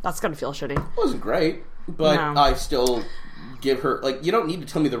 Eesh, that's gonna feel shitty. It wasn't great, but No. I still give her... Like, you don't need to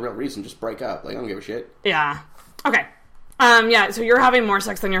tell me the real reason, just break up. Like, I don't give a shit. Yeah. Okay. Yeah, so you're having more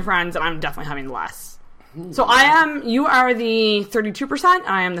sex than your friends, and I'm definitely having less. So you are the 32%, and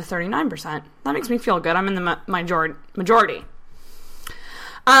I am the 39%. That makes me feel good. I'm in the majority.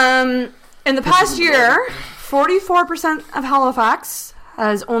 In the past year, 44% of Halifax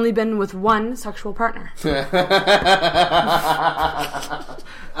has only been with one sexual partner.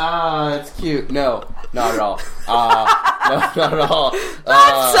 It's cute. No, not at all. No, not at all.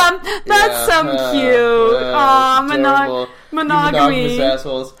 That's some cute. Monogamy. Monogamous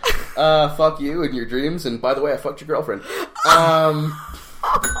assholes. Fuck you and your dreams. And by the way, I fucked your girlfriend.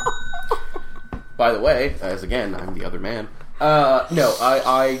 By the way, as again, I'm the other man. No,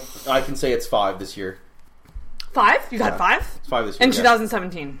 I can say it's 5 this year. 5? You've had 5? It's 5 this year. In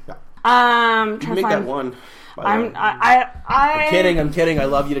 2017. Yeah. You can make that 1. I'm kidding. I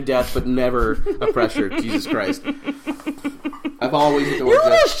love you to death, but never a pressure. Jesus Christ. I've always used the word you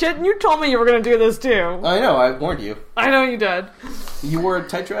little shit, and you told me you were going to do this too. I know, I warned you. I know you did. You wore a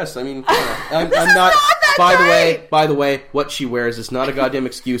tight dress. I mean, I'm This is not. not that By the way, what she wears is not a goddamn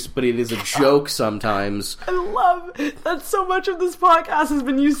excuse, but it is a joke sometimes. I love that so much of this podcast has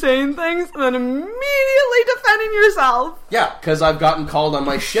been you saying things and then immediately defending yourself. Yeah, because I've gotten called on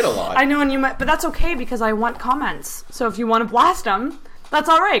my shit a lot. I know, and you might, but that's okay because I want comments. So if you want to blast them, that's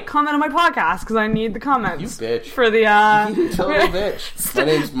all right. Comment on my podcast because I need the comments. You bitch. For the You total bitch. My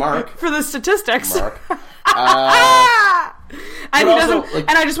name's Mark. For the statistics. Mark. And he also, doesn't.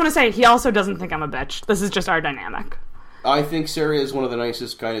 And I just want to say, he also doesn't think I'm a bitch. This is just our dynamic. I think Sarah is one of the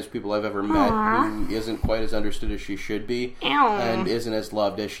nicest, kindest people I've ever met. Who isn't quite as understood as she should be, Ew. and isn't as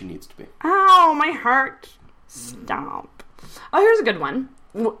loved as she needs to be. Ow, my heart. Stop. Oh, here's a good one.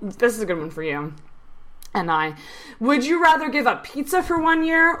 This is a good one for you. And I. Would you rather give up pizza for 1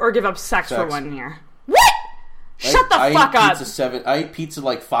 year or give up sex. for 1 year? What? Shut the fuck up. I eat pizza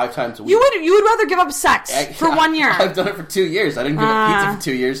like 5 times a week. You would rather give up sex for 1 year. I've done it for 2 years. I didn't give up pizza for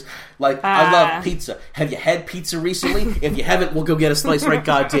 2 years. Like, I love pizza. Have you had pizza recently? If you haven't, we'll go get a slice right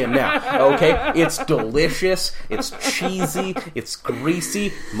goddamn now. Okay? It's delicious. It's cheesy. It's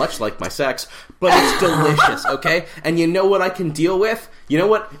greasy. Much like my sex. But it's delicious, okay? And you know what I can deal with? You know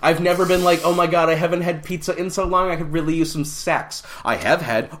what? I've never been like, oh my god, I haven't had pizza in so long, I could really use some sex. I have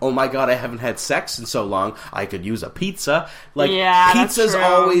had, oh my god, I haven't had sex in so long, I could use a pizza. Like, pizza's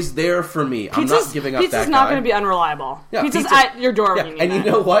always there for me. I'm not giving up that guy. Pizza's not going to be unreliable. Yeah, pizza's at your door when you need it. And you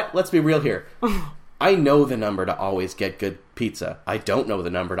know what? Let's be real here. I know the number to always get good pizza. I don't know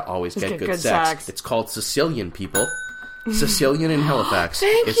the number to always get good sex. It's called Sicilian, people. Sicilian in Halifax.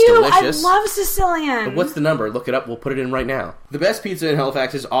 It's delicious. I love Sicilian. What's the number? Look it up. We'll put it in right now. The best pizza in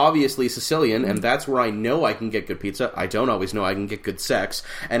Halifax is obviously Sicilian, and that's where I know I can get good pizza. I don't always know I can get good sex.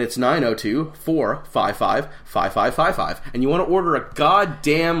 And it's 902-455-5555. And you want to order a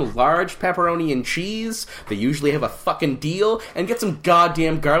goddamn large pepperoni and cheese? They usually have a fucking deal. And get some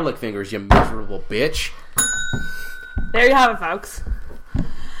goddamn garlic fingers, you miserable bitch. There you have it, folks.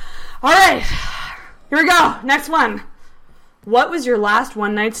 Alright. Here we go. Next one. What was your last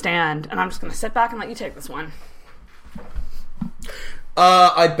one-night stand? And I'm just going to sit back and let you take this one.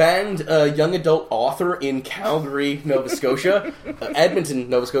 I banged a young adult author in Calgary, Nova Scotia. Edmonton,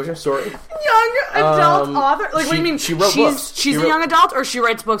 Nova Scotia, sorry. Young adult author? Like, what do you mean? She wrote books. She's a young adult, or she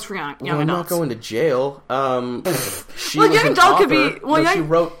writes books for young adults? I'm not going to jail. Young adult could be...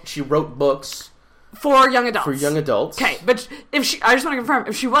 She wrote books. For young adults. For young adults. Okay, but I just want to confirm,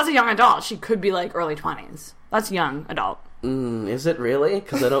 if she was a young adult, she could be like early 20s. That's young adult. Is it really?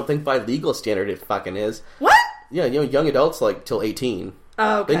 Because I don't think by legal standard it fucking is. What? Yeah, young adults like till 18.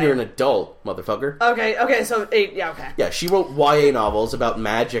 Okay. Then you're an adult, motherfucker. Okay, so 8, yeah, okay. Yeah, she wrote YA novels about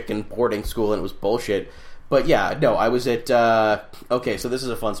magic and boarding school, and it was bullshit. But yeah, no, I was at, okay, so this is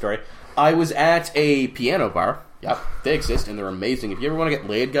a fun story. I was at a piano bar. Yep, they exist, and they're amazing. If you ever want to get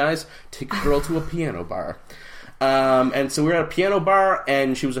laid, guys, take a girl to a piano bar. And so we were at a piano bar,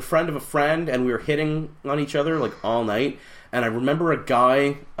 and she was a friend of a friend, and we were hitting on each other, like, all night. And I remember a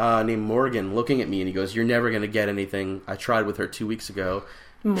guy named Morgan looking at me, and he goes, "You're never going to get anything. I tried with her 2 weeks ago.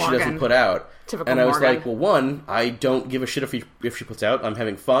 Morgan. She doesn't put out." Typical and I was Morgan. like, well, one, I don't give a shit if she puts out. I'm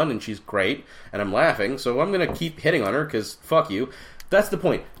having fun, and she's great, and I'm laughing, so I'm going to keep hitting on her, because fuck you. That's the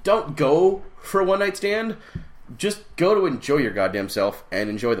point. Don't go for a one-night stand. Just go to enjoy your goddamn self and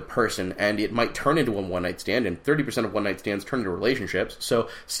enjoy the person, and it might turn into a one-night stand, and 30% of one-night stands turn into relationships, so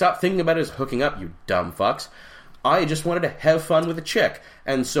stop thinking about it as hooking up, you dumb fucks. I just wanted to have fun with a chick,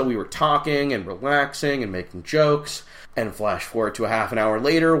 and so we were talking and relaxing and making jokes, and flash forward to a half an hour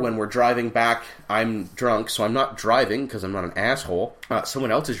later when we're driving back. I'm drunk, so I'm not driving because I'm not an asshole. Someone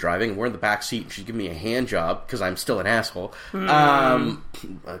else is driving, and we're in the back seat, and she's giving me a hand job because I'm still an asshole.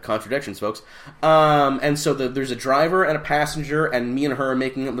 Contradictions, folks. And so there's a driver and a passenger, and me and her are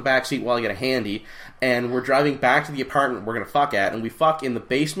making it in the back seat while I get a handy, and we're driving back to the apartment we're going to fuck at, and we fuck in the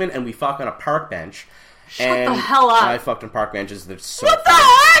basement, and we fuck on a park bench. Shut the hell up. I fucked on park benches. They're so what the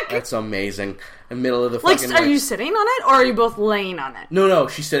fun. heck? That's amazing. In the middle of the like, fucking... are you sitting on it, or are you both laying on it? No,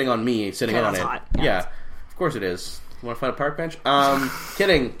 she's sitting on me, sitting on it. Hot. Yeah, of course it is. You want to find a park bench?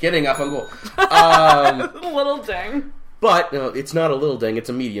 Kidding, up on goal. Little ding. But it's not a little ding, it's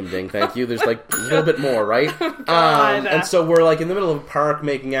a medium ding, thank you. There's like a little bit more, right? God. And so we're like in the middle of a park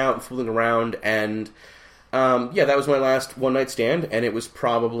making out and fooling around, and... yeah, that was my last one-night stand, and it was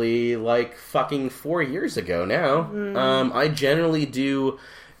probably, like, fucking 4 years ago now. I generally do...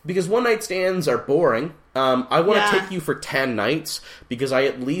 Because one-night stands are boring. I want to take you for 10 nights, because I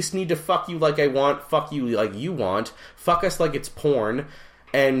at least need to fuck you like I want, fuck you like you want, fuck us like it's porn,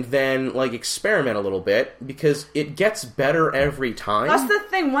 and then, like, experiment a little bit, because it gets better every time. That's the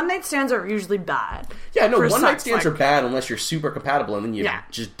thing. One-night stands are usually bad. Yeah, no, one-night stands are bad unless you're super compatible, and then you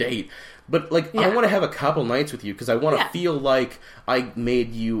just date. But, like, I want to have a couple nights with you because I want to feel like I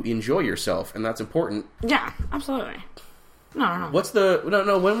made you enjoy yourself, and that's important. Yeah, absolutely. No. What's the...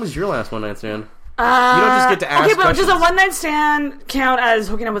 No, when was your last one-night stand? You don't just get to ask questions. Does a one-night stand count as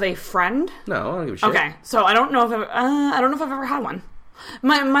hooking up with a friend? No, I don't give a shit. Okay, so I don't know if I've ever had one.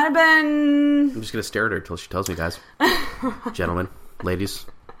 Might have been... I'm just going to stare at her until she tells me, guys. Gentlemen, ladies.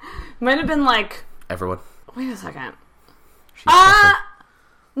 Might have been, like... Everyone. Wait a second.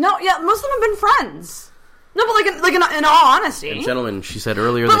 No, yeah, most of them have been friends. No, but like in all honesty. And gentlemen, she said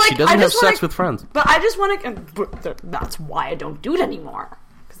earlier that she doesn't have sex with friends. But I just want to... That's why I don't do it anymore.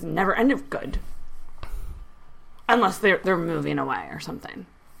 Because it never ended good. Unless they're moving away or something.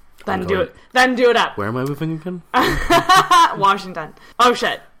 Then do it up. Where am I moving again? Washington. Oh,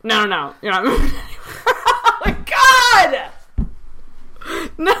 shit. No. You're not moving anywhere. Oh, my God!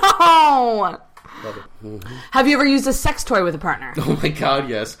 No! Love it. Mm-hmm. Have you ever used a sex toy with a partner? Oh my god,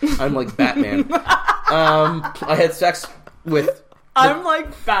 yes. I'm like Batman. I had sex with... I'm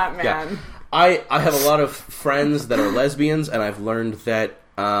like Batman. Yeah. I have a lot of friends that are lesbians, and I've learned that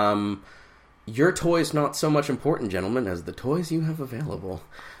your toy is not so much important, gentlemen, as the toys you have available.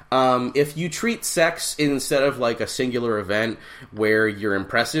 If you treat sex instead of like a singular event where you're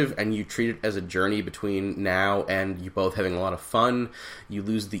impressive and you treat it as a journey between now and you both having a lot of fun, you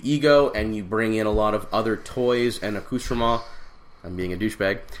lose the ego and you bring in a lot of other toys and accoutrements. I'm being a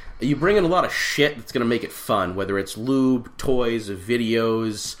douchebag. You bring in a lot of shit that's going to make it fun, whether it's lube, toys,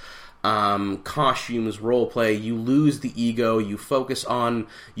 videos, costumes, roleplay. You lose the ego. You focus on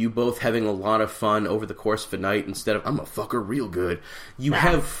you both having a lot of fun over the course of a night instead of, I'm a fucker real good. You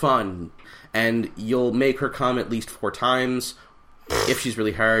have fun, and you'll make her come at least 4 times if she's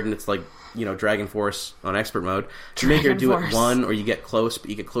really hard, and it's like, you know, Dragon Force on expert mode. You make her do it 1, or you get close, but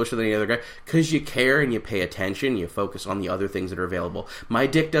you get closer than the other guy. Because you care and you pay attention, you focus on the other things that are available. My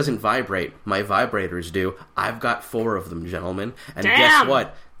dick doesn't vibrate. My vibrators do. I've got 4 of them, gentlemen. And guess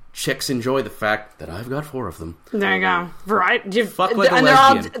what? Chicks enjoy the fact that I've got 4 of them. There you go. Variety. Fuck like a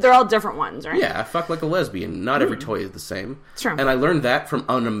lesbian. They're all different ones, right? Yeah, I fuck like a lesbian. Not every toy is the same. It's true. And I learned that from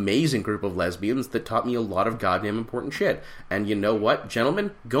an amazing group of lesbians that taught me a lot of goddamn important shit. And you know what,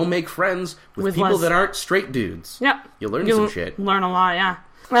 gentlemen? Go make friends with people that aren't straight dudes. Yep. You'll learn some shit. Learn a lot, yeah.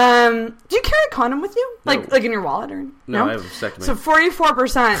 Do you carry a condom with you? No. Like in your wallet or no? I have a vasectomy. So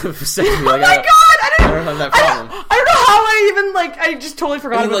 44%. Vasectomy, oh my god! I don't have that problem. I don't know how I even I just totally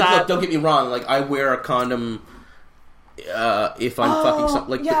forgot about that. Look, don't get me wrong. Like, I wear a condom if I'm fucking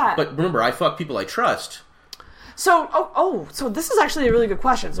something. But remember, I fuck people I trust. So, so this is actually a really good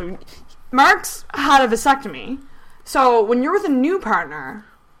question. So, Mark's had a vasectomy. So, when you're with a new partner,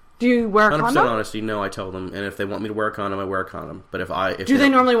 do you wear a 100% condom? 100% honesty, no, I tell them. And if they want me to wear a condom, I wear a condom. But if do they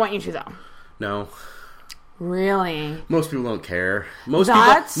normally want you to, though? No. Really? Most people don't care. Most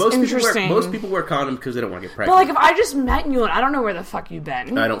people wear condoms because they don't want to get pregnant. But, like, if I just met you and I don't know where the fuck you've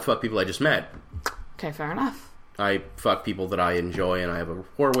been. I don't fuck people I just met. Okay, fair enough. I fuck people that I enjoy and I have a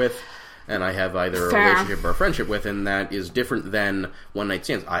rapport with, and I have either a relationship or a friendship with, and that is different than one-night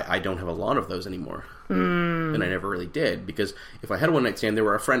stands. I don't have a lot of those anymore. And I never really did, because if I had a one-night stand, they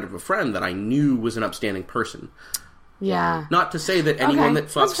were a friend of a friend that I knew was an upstanding person. Yeah. Not to say that anyone that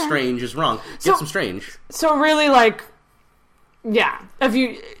fucks strange is wrong. Get some strange. So really, if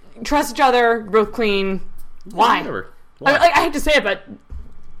you trust each other, both clean, why? Whatever. Why? I hate to say it, but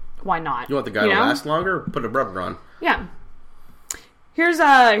why not? You want the guy to last longer? Put a rubber on. Yeah. Here's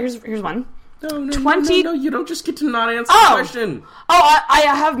one. No, you don't just get to not answer the question. I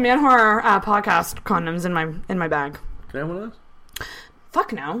have Man Horror podcast condoms in my bag. Can I have one of those?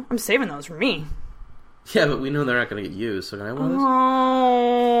 Fuck no. I'm saving those for me. Yeah, but we know they're not going to get used, so can I have one of those?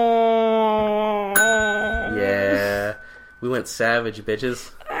 Oh. Yeah. We went savage,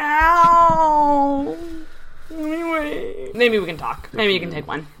 bitches. Ow. Anyway. Maybe we can talk. Maybe you can take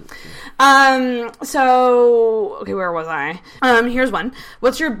one. Okay, where was I? Here's one.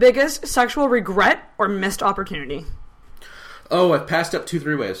 What's your biggest sexual regret or missed opportunity? Oh, I've passed up 2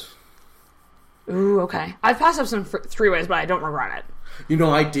 3-ways. Ooh, okay. I've passed up some 3-ways, but I don't regret it. You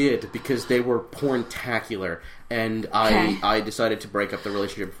know, I did, because they were porn-tacular, and I decided to break up the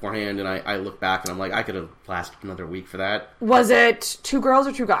relationship beforehand, and I look back, and I'm like, I could have lasted another week for that. Was it 2 girls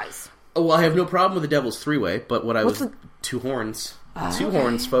or 2 guys? Oh, well, I have no problem with the devil's 3-way, but What's 2 horns. 2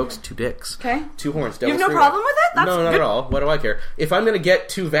 horns, folks, 2 dicks. Okay. 2 horns, devil's 3-way. You have no 3-way. problem with it? That's no, not good. at all. What do I care? If I'm going to get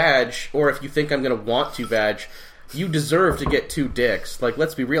 2 vag, or if you think I'm going to want 2 vag, you deserve to get 2 dicks. Like,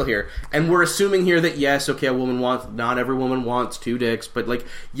 let's be real here. And we're assuming here that, yes, okay, not every woman wants 2 dicks, but, like,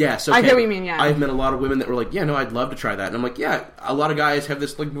 yes, okay. I get what you mean, yeah. I've met a lot of women that were like, yeah, no, I'd love to try that. And I'm like, yeah, a lot of guys have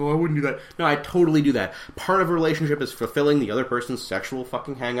this, like, no, I wouldn't do that. No, I totally do that. Part of a relationship is fulfilling the other person's sexual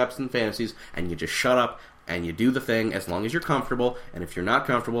fucking hang-ups and fantasies, and you just shut up, and you do the thing as long as you're comfortable, and if you're not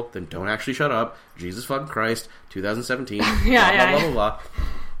comfortable, then don't actually shut up. Jesus fucking Christ, 2017, blah, blah, blah.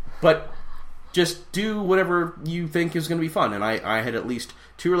 But just do whatever you think is going to be fun. And I had at least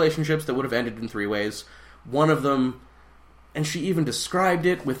 2 relationships that would have ended in 3 ways. One of them, and she even described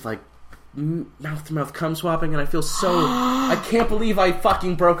it with, like, mouth-to-mouth cum swapping, and I feel so... I can't believe I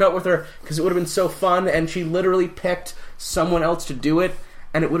fucking broke up with her, because it would have been so fun, and she literally picked someone else to do it,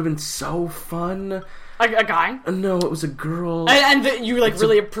 and it would have been so fun. A guy? No, it was a girl. And you,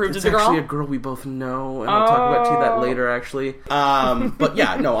 really approved as a girl? It's actually a girl we both know, and I'll talk about that later, actually. But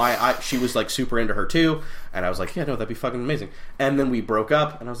yeah, no, she was, like, super into her, too, and I was like, yeah, no, that'd be fucking amazing. And then we broke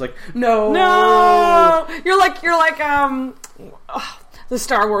up, and I was like, no! You're like, The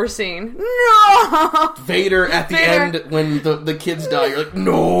Star Wars scene. No! Vader at the Vader. end when the kids die. You're like,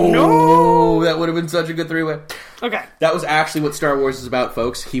 no! That would have been such a good three-way. Okay. That was actually what Star Wars is about,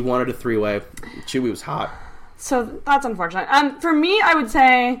 folks. He wanted a three-way. Chewie was hot. So that's unfortunate. For me, I would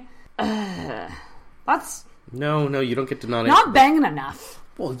say that's No, you don't get to not banging enough.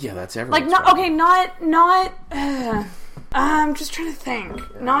 Well, yeah, that's everyone's Like, problem. not. I'm just trying to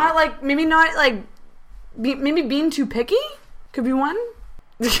think. Not like maybe maybe being too picky could be one.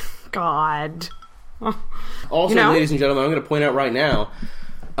 God. Also, You know? ladies and gentlemen, I'm going to point out right now,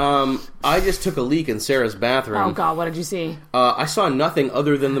 I just took a leak in Sarah's bathroom. Oh God, what did you see? I saw nothing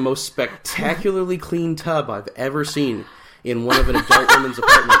other than the most spectacularly clean tub I've ever seen in one of an adult woman's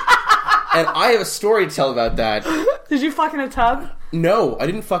apartment. And I have a story to tell about that. Did you fuck in a tub? No, I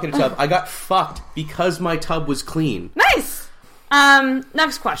didn't fuck in a tub. I got fucked because my tub was clean. Nice.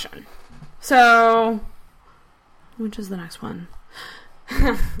 Next question. So, which is the next one?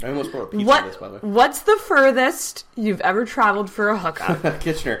 I almost brought a pizza on this, by the way. What's the furthest you've ever traveled for a hookup?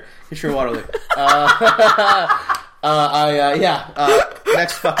 Kitchener Waterloo.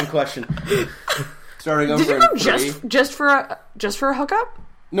 Next fucking question. Starting over Did you in go three. just for a hookup?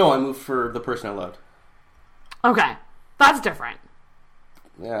 No, I moved for the person I loved. Okay, that's different.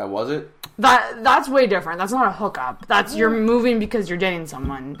 Yeah, was it? That's way different. That's not a hookup. That's you're moving because you're dating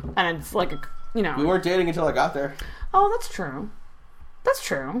someone, and it's like We weren't dating until I got there. Oh, that's true. That's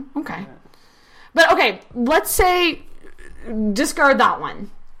true. Okay, but okay, let's say discard that one.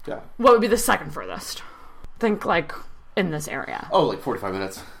 Yeah. What would be the second furthest? Think like in this area. Oh, like 45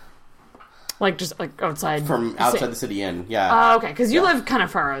 minutes. Like just like outside From outside the city in, yeah. okay, because you live kind of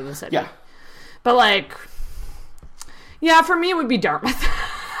far out of the city. Yeah. But like, yeah, for me it would be Dartmouth.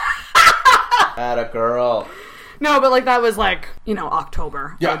 Atta girl. No, but like that was like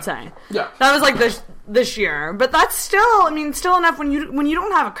October. Yeah. I'd say. Yeah. That was like this year, but that's still still enough when you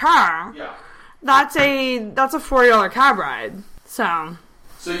don't have a car. Yeah. That's a $40 cab ride. So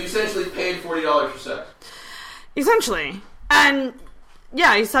So you essentially paid $40 for sex. essentially, and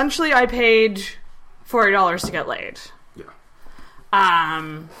yeah, essentially I paid $40 to get laid. Yeah.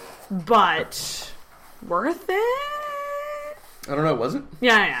 But worth it? I don't know, was it?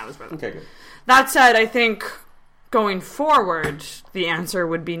 Yeah, it was worth it. Okay, good. That said, I think going forward, the answer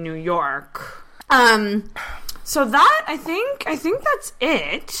would be New York. So that I think that's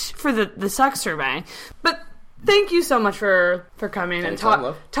it for the sex survey. But thank you so much for coming and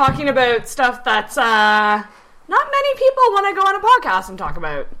talking about stuff that's not many people want to go on a podcast and talk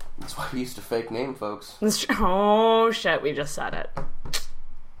about. That's why we used to fake name, folks. Oh shit, we just said it.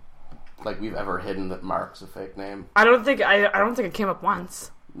 Like we've ever hidden that Mark's a fake name. I don't think it came up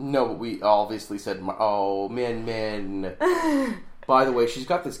once. No, but we obviously said, oh, Min. By the way, she's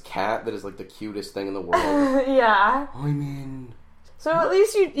got this cat that is like the cutest thing in the world. Yeah. Hi, Min. So at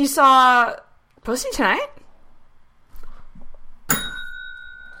least you saw Pussy Tonight?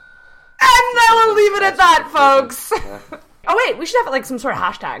 And then we'll leave it at that, folks. Oh wait, we should have like some sort of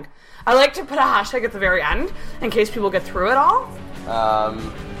hashtag. I like to put a hashtag at the very end in case people get through it all.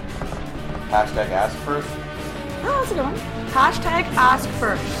 Hashtag ask first. Oh, that's a good one. Hashtag ask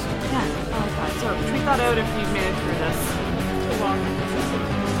first. Yeah, I like that. So tweet that out if you've made it through this. Too long.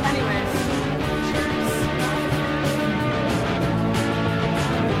 Anyways.